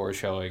Rocky Horror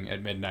showing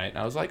at midnight. And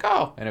I was like,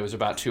 oh. And it was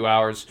about 2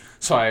 hours.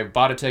 So I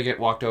bought a ticket,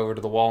 walked over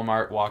to the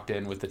Walmart, walked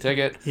in with the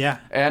ticket. Yeah.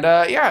 And,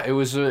 it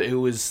was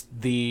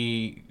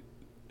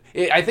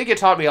I think it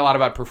taught me a lot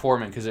about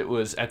performing because it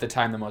was, at the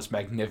time, the most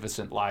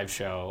magnificent live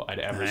show I'd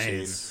ever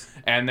seen.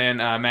 And then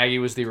Maggie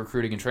was the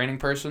recruiting and training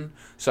person.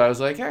 So I was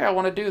like, hey, I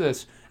want to do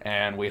this.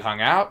 And we hung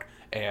out.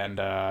 And,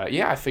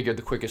 I figured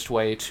the quickest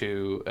way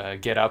to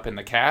get up in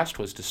the cast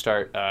was to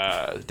start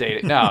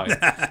dating. No,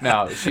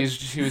 she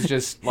was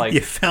just like...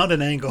 You found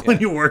an angle and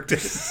you worked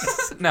it.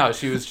 No,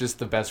 she was just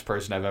the best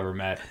person I've ever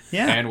met.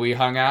 Yeah. And we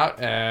hung out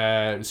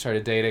and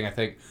started dating, I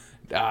think...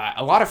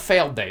 a lot of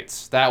failed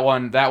dates. That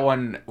one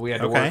we had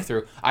to work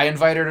through. I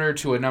invited her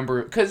to a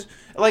number because,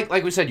 like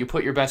we said, you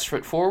put your best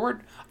foot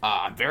forward.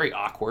 I'm very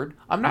awkward.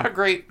 I'm not a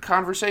great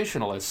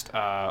conversationalist.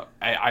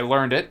 I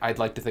learned it. I'd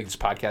like to think this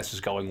podcast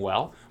is going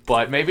well,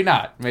 but maybe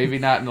not. Maybe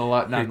not in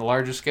the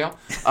larger scale.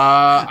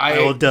 I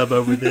will dub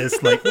over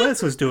this like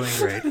Wes was doing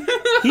great.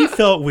 He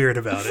felt weird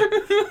about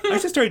it. I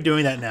should start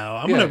doing that now.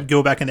 I'm going to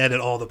go back and edit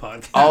all the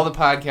podcasts. All the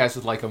podcasts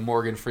with like a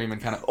Morgan Freeman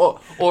kind of...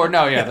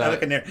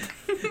 look in there.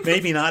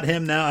 Maybe not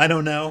him now. I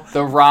don't know.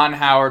 The Ron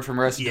Howard from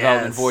Arrested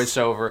Development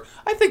voiceover.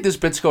 I think this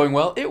bit's going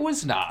well. It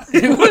was not.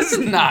 It was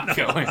not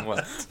going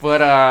well.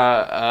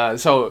 But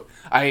so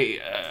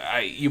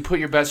you put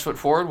your best foot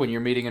forward when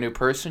you're meeting a new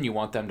person. You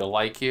want them to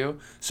like you.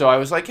 So I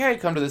was like, hey,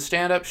 come to the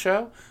stand-up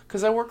show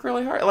because I work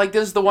really hard. Like,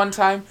 this is the one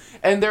time,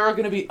 and there are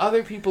going to be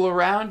other people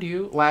around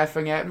you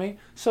laughing at me.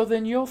 So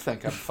then you'll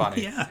think I'm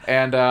funny. Yeah.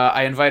 And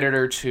I invited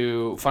her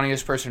to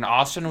Funniest Person in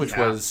Austin, which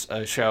was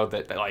a show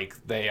that like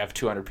they have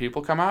 200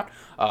 people come out.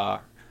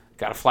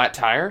 Got a flat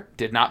tire.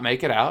 Did not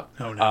make it out.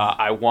 Oh, no.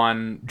 I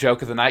won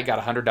Joke of the Night. Got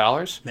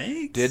 $100.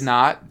 Thanks. Did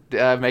not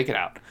make it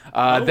out.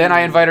 Then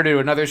I invited her to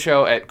another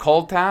show at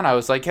Cold Town. I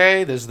was like,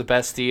 hey, this is the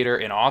best theater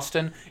in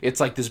Austin. It's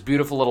like this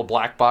beautiful little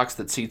black box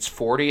that seats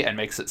 40 and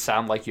makes it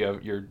sound like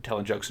you're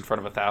telling jokes in front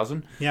of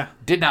 1,000. Yeah.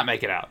 Did not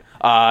make it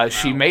out.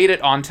 She made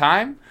it on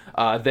time.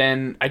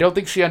 Then I don't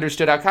think she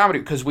understood how comedy,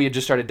 because we had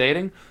just started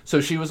dating.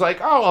 So she was like,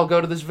 oh, I'll go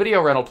to this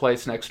video rental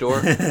place next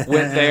door.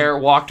 Went there,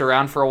 walked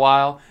around for a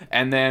while,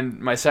 and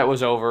then my set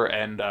was over,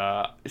 and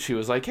she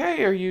was like,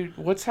 hey,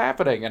 what's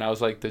happening? And I was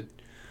like,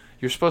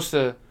 you're supposed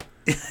to...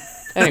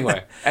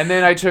 Anyway, and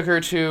then I took her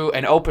to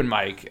an open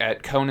mic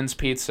at Conan's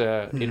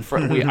Pizza in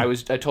front.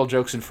 I told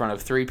jokes in front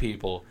of 3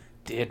 people.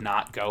 Did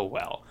not go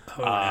well.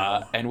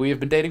 No. And we have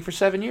been dating for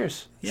 7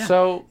 years. Yeah.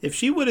 So if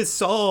she would have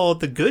saw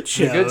the good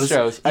shows,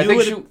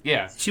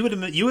 you would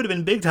have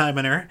been big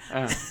timing her.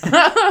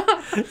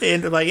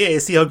 And like, hey,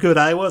 see how good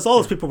I was? All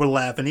those people were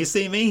laughing. You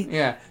see me?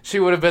 Yeah, she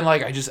would have been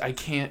like, I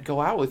can't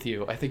go out with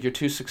you. I think you're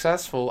too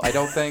successful. I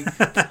don't think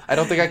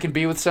I can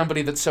be with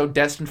somebody that's so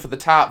destined for the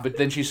top. But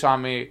then she saw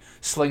me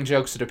sling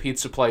jokes at a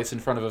pizza place in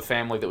front of a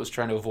family that was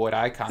trying to avoid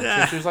eye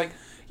contact. And she was like,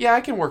 yeah,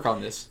 I can work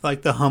on this.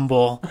 Like the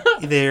humble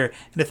there.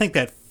 And I think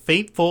that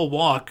fateful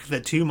walk,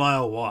 that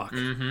 2-mile walk.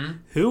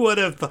 Mm-hmm.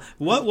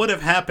 What would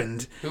have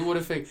happened? Who would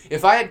have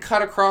if I had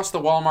cut across the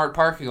Walmart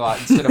parking lot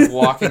instead of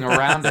walking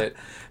around it,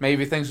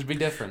 maybe things would be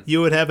different.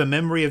 You would have a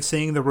memory of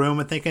seeing the room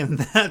and thinking,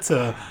 that's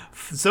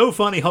so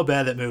funny how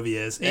bad that movie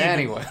is.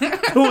 Anyway.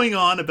 Going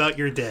on about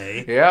your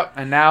day. Yep,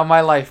 and now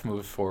my life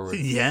moves forward.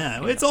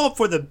 Yeah, it's all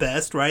for the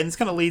best, right? And this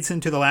kind of leads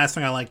into the last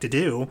thing I like to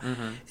do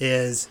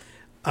is...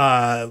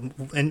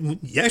 and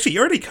you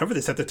already covered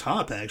this at the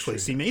top, actually.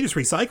 So you may just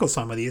recycle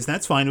some of these, and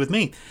that's fine with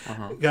me.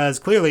 Because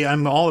clearly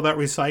I'm all about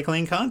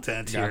recycling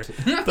content here.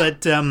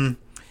 But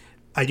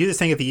I do this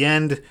thing at the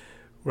end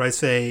where I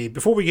say,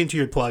 before we get into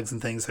your plugs and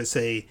things, I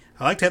say,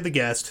 I like to have the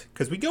guest,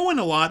 because we go in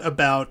a lot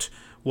about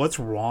what's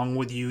wrong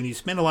with you, and you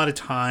spend a lot of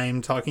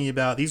time talking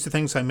about, these are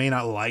things I may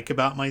not like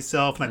about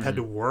myself, and I've had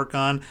to work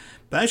on.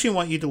 But I actually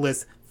want you to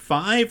list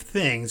 5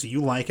 things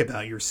you like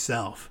about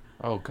yourself.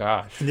 Oh,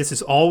 gosh. And this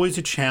is always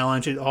a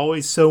challenge. It's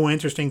always so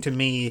interesting to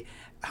me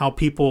how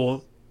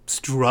people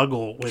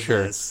struggle with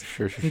this.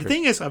 Sure. And the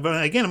thing is,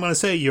 again, I'm going to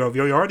say you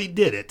already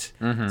did it.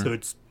 So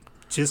it's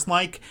just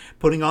like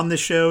putting on the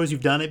shows.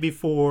 You've done it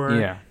before.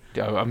 Yeah.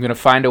 I'm going to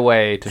find a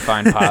way to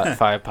find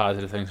 5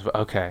 positive things.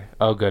 Okay.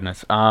 Oh,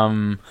 goodness.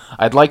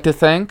 I'd like to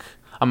think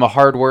I'm a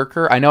hard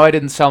worker. I know I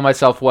didn't sell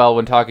myself well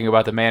when talking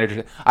about the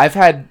manager. I've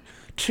had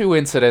 2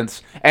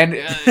 incidents, and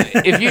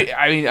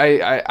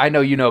I know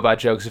you know about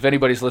jokes. If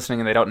anybody's listening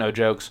and they don't know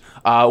jokes,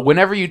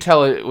 whenever you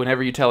tell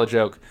a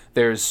joke,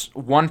 there's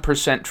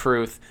 1%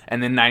 truth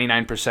and then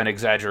 99%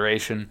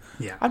 exaggeration.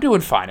 Yeah, I'm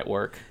doing fine at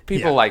work.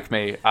 People like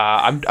me.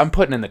 I'm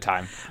putting in the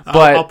time.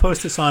 But I'll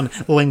post this on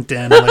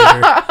LinkedIn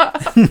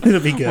later. It'll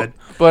be good.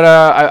 But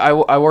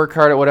I work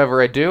hard at whatever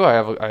I do. I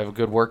have a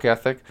good work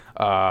ethic.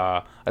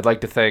 I'd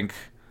like to think.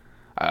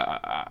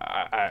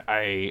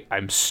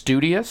 I'm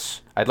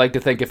studious. I'd like to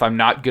think if I'm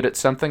not good at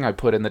something, I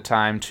put in the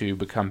time to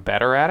become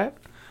better at it.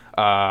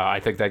 I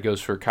think that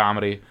goes for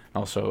comedy and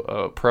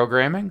also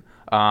programming.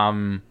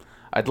 I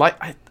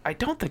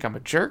don't think I'm a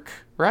jerk,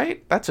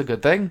 right? That's a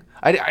good thing.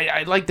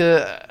 I like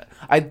to.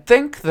 I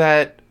think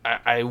that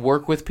I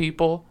work with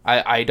people.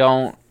 I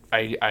don't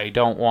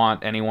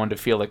want anyone to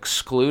feel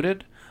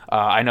excluded.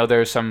 I know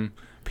there's some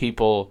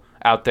people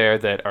out there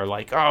that are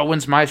like, oh,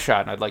 when's my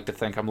shot? And I'd like to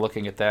think I'm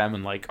looking at them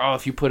and like, oh,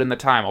 if you put in the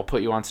time, I'll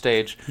put you on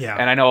stage. Yeah.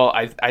 And I know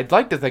I'd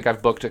like to think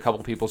I've booked a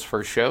couple people's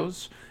first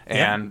shows.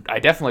 And I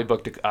definitely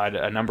booked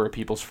a number of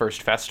people's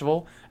first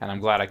festival, and I'm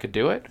glad I could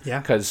do it. Yeah.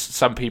 Because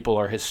some people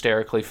are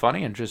hysterically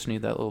funny and just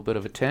need that little bit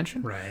of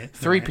attention. Right.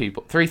 Three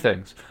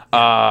things.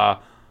 I'm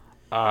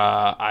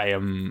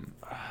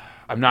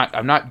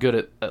not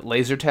good at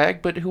laser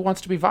tag, but who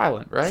wants to be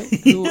violent, right?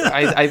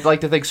 I'd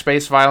like to think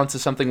space violence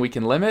is something we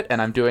can limit,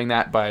 and I'm doing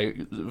that by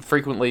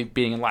frequently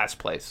being in last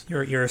place.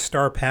 You're a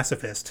star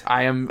pacifist.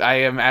 I am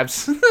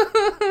absolutely.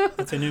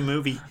 It's a new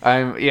movie.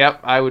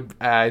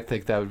 I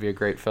think that would be a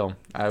great film.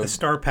 The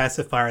Star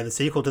Pacifier, the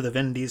sequel to the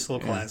Vin Diesel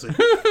classic.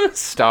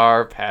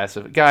 Star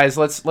Pacifier. Guys,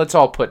 let's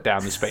all put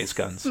down the space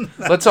guns.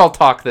 Let's all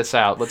talk this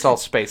out. Let's all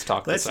space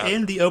talk this out. Let's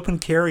end the open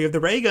carry of the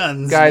ray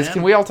guns. Guys, man.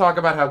 Can we all talk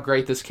about how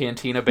great this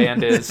Cantina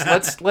band is?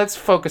 Let's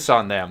focus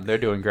on them. They're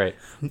doing great.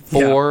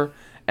 4,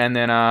 and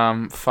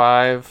then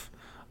 5.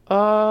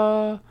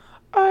 I'm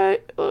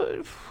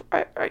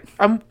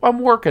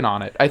working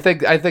on it. I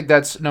think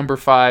that's number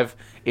 5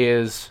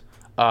 is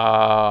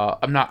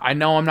I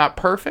know I'm not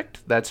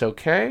perfect. That's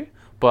okay.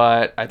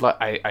 But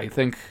I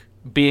think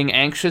being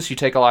anxious, you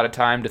take a lot of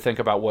time to think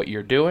about what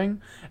you're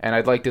doing, and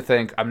I'd like to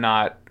think I'm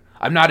not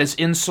as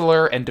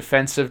insular and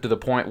defensive to the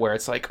point where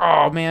it's like,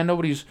 oh man,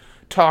 nobody's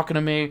talking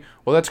to me.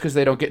 Well, that's because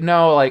they don't get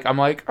like I'm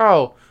like,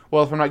 oh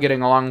well, if I'm not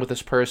getting along with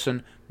this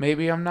person,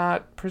 maybe I'm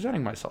not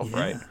presenting myself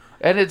right.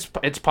 And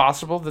it's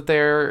possible that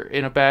they're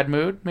in a bad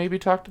mood. Maybe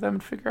talk to them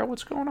and figure out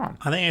what's going on.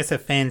 I think it's a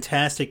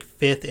fantastic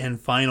 5th and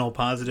final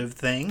positive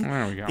thing.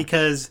 There we go.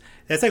 Because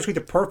that's actually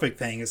the perfect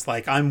thing. It's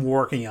like, I'm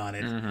working on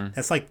it. Mm-hmm.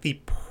 That's like the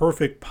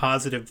perfect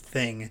positive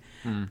thing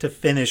to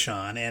finish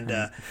on. And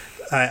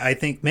I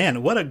think,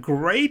 man, what a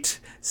great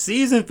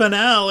season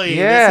finale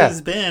this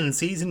has been.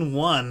 Season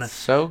 1.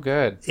 So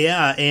good.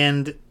 Yeah,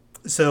 and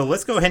so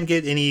let's go ahead and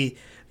get any...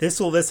 This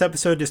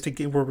episode,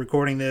 we're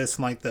recording this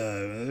like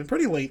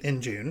pretty late in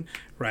June,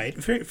 right?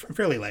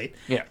 Fairly late.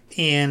 Yeah.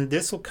 And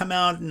this will come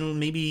out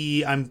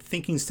maybe, I'm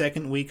thinking,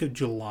 second week of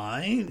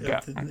July,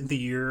 of the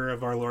year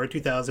of our Lord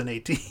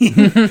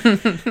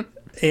 2018.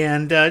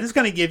 And just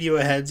going to give you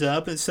a heads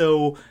up. And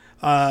so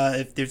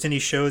if there's any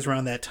shows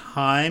around that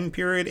time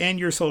period and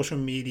your social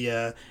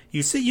media,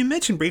 you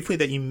mentioned briefly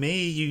that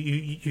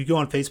you go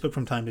on Facebook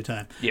from time to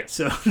time. Yes.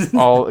 So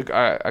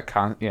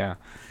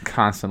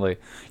constantly.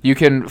 You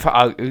can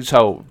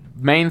so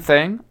main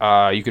thing.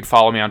 You could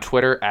follow me on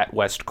Twitter at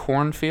West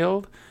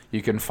Cornfield.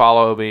 You can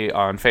follow me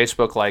on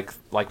Facebook, like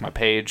my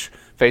page,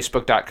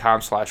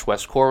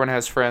 facebook.com/Wes Corwin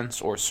has friends,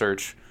 or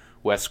search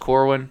Wes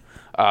Corwin.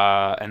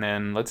 And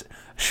then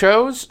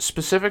shows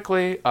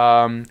specifically.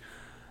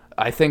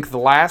 I think the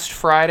last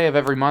Friday of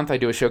every month I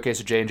do a showcase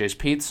at J&J's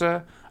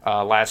Pizza.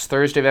 Last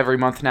Thursday of every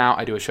month now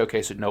I do a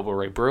showcase at Noble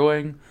Ray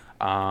Brewing.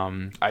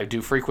 I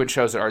do frequent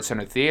shows at Art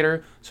Center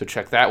Theater, so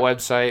check that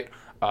website.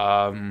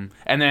 And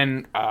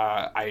then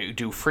I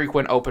do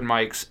frequent open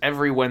mics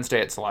every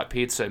Wednesday at Salat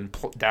Pizza in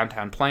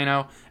downtown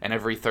Plano, and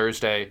every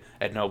Thursday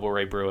at Noble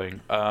Ray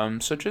Brewing.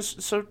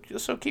 So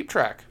keep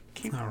track.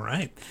 All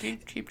right.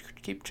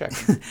 Keep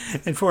checking.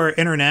 And for our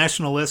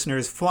international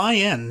listeners, fly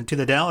in to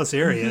the Dallas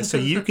area so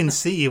you can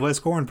see Wes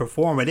Corwin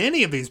perform at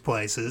any of these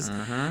places.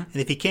 Mm-hmm. And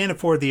if you can't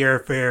afford the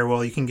airfare,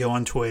 well, you can go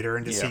on Twitter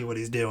and see what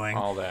he's doing.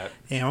 All that.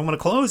 And I'm going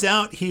to close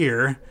out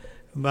here.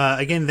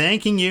 Again,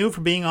 thanking you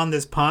for being on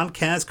this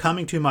podcast,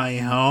 coming to my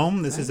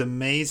home. This is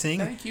amazing.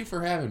 Thank you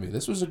for having me.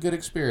 This was a good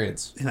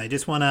experience. And I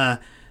just want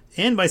to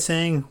end by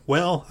saying,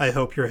 well, I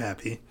hope you're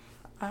happy.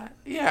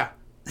 Yeah.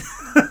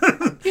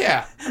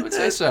 Yeah, I would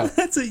say so.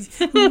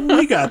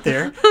 We got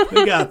there.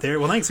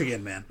 Well, thanks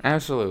again, man.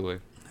 Absolutely.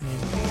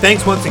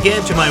 Thanks once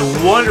again to my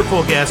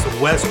wonderful guest,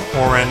 Wes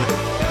Corwin,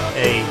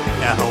 a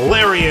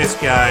hilarious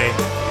guy,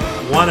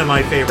 one of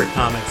my favorite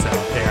comics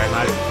out there. And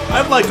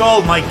I've liked all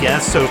of my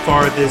guests so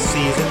far this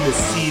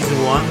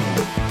season 1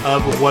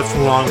 of What's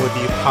Wrong With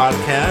You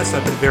podcast.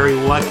 I've been very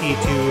lucky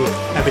to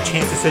have a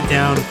chance to sit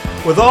down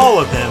with all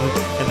of them,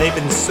 and they've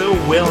been so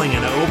willing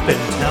and open,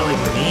 telling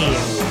me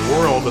and the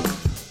world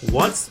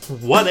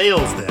what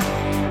ails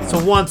them.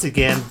 So once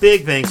again,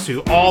 big thanks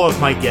to all of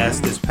my guests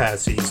this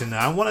past season.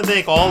 I want to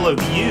thank all of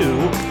you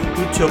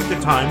who took the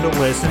time to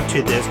listen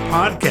to this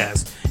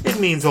podcast. It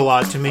means a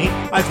lot to me.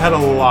 I've had a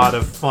lot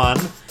of fun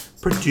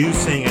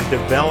producing and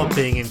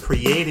developing and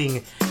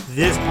creating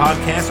this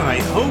podcast, and I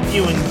hope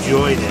you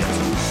enjoyed it.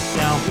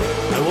 Now,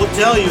 I will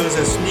tell you as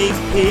a sneak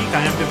peek,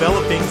 I am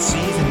developing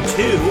season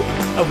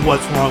 2 of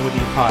What's Wrong With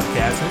You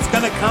podcast, and it's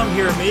going to come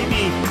here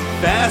maybe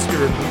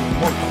faster,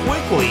 more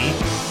quickly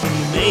than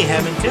you may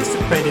have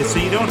anticipated, so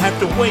you don't have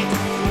to wait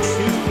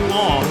too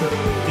long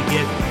to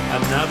get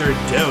another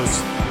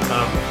dose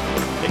of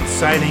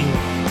exciting,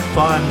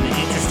 fun,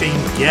 interesting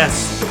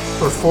guests,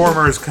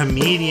 performers,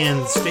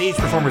 comedians, stage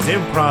performers,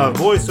 improv,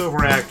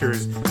 voiceover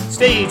actors,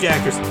 stage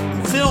actors,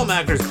 film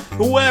actors,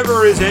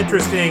 whoever is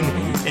interesting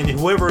and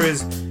whoever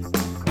is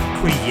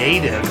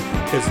creative,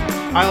 because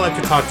I like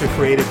to talk to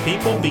creative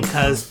people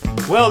because,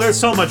 well, there's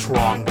so much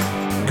wrong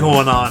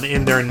going on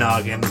in their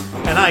noggin,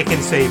 and I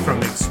can say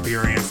from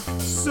experience,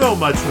 so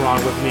much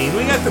wrong with me, and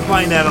we got to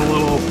find out a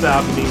little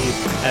about me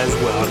as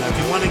well. Now, if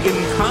you want to get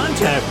in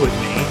contact with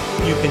me,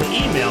 you can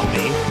email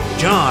me,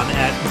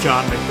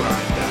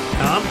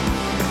 john@johnmcbride.com,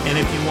 and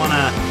if you want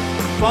to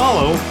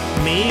follow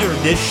me or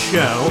this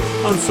show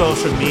on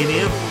social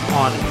media,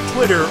 on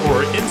Twitter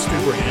or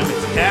Instagram,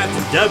 it's at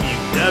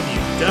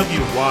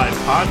WWWY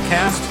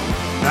Podcast.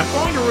 And I'm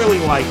going to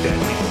really like that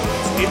name.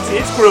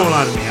 It's growing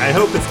on me. I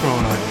hope it's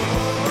growing on you.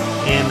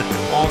 And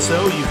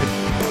also, you can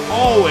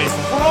always,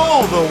 for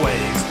all the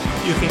ways,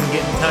 you can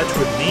get in touch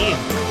with me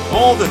and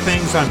all the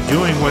things I'm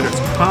doing, whether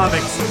it's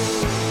comics,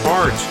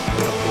 art,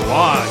 a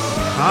blog,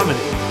 comedy,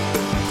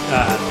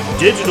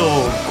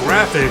 digital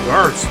graphic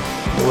arts,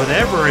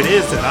 whatever it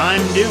is that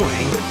I'm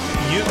doing,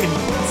 you can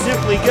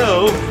simply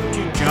go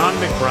to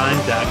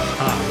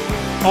johnmcbride.com.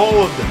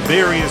 All of the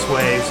various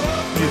ways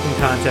you can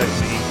contact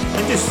me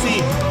and just see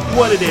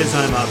what it is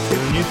I'm up to.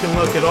 And you can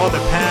look at all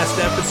the past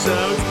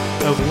episodes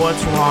of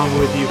What's Wrong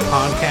With You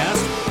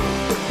podcast.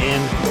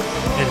 And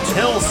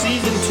until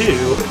season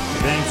 2,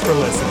 thanks for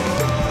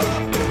listening.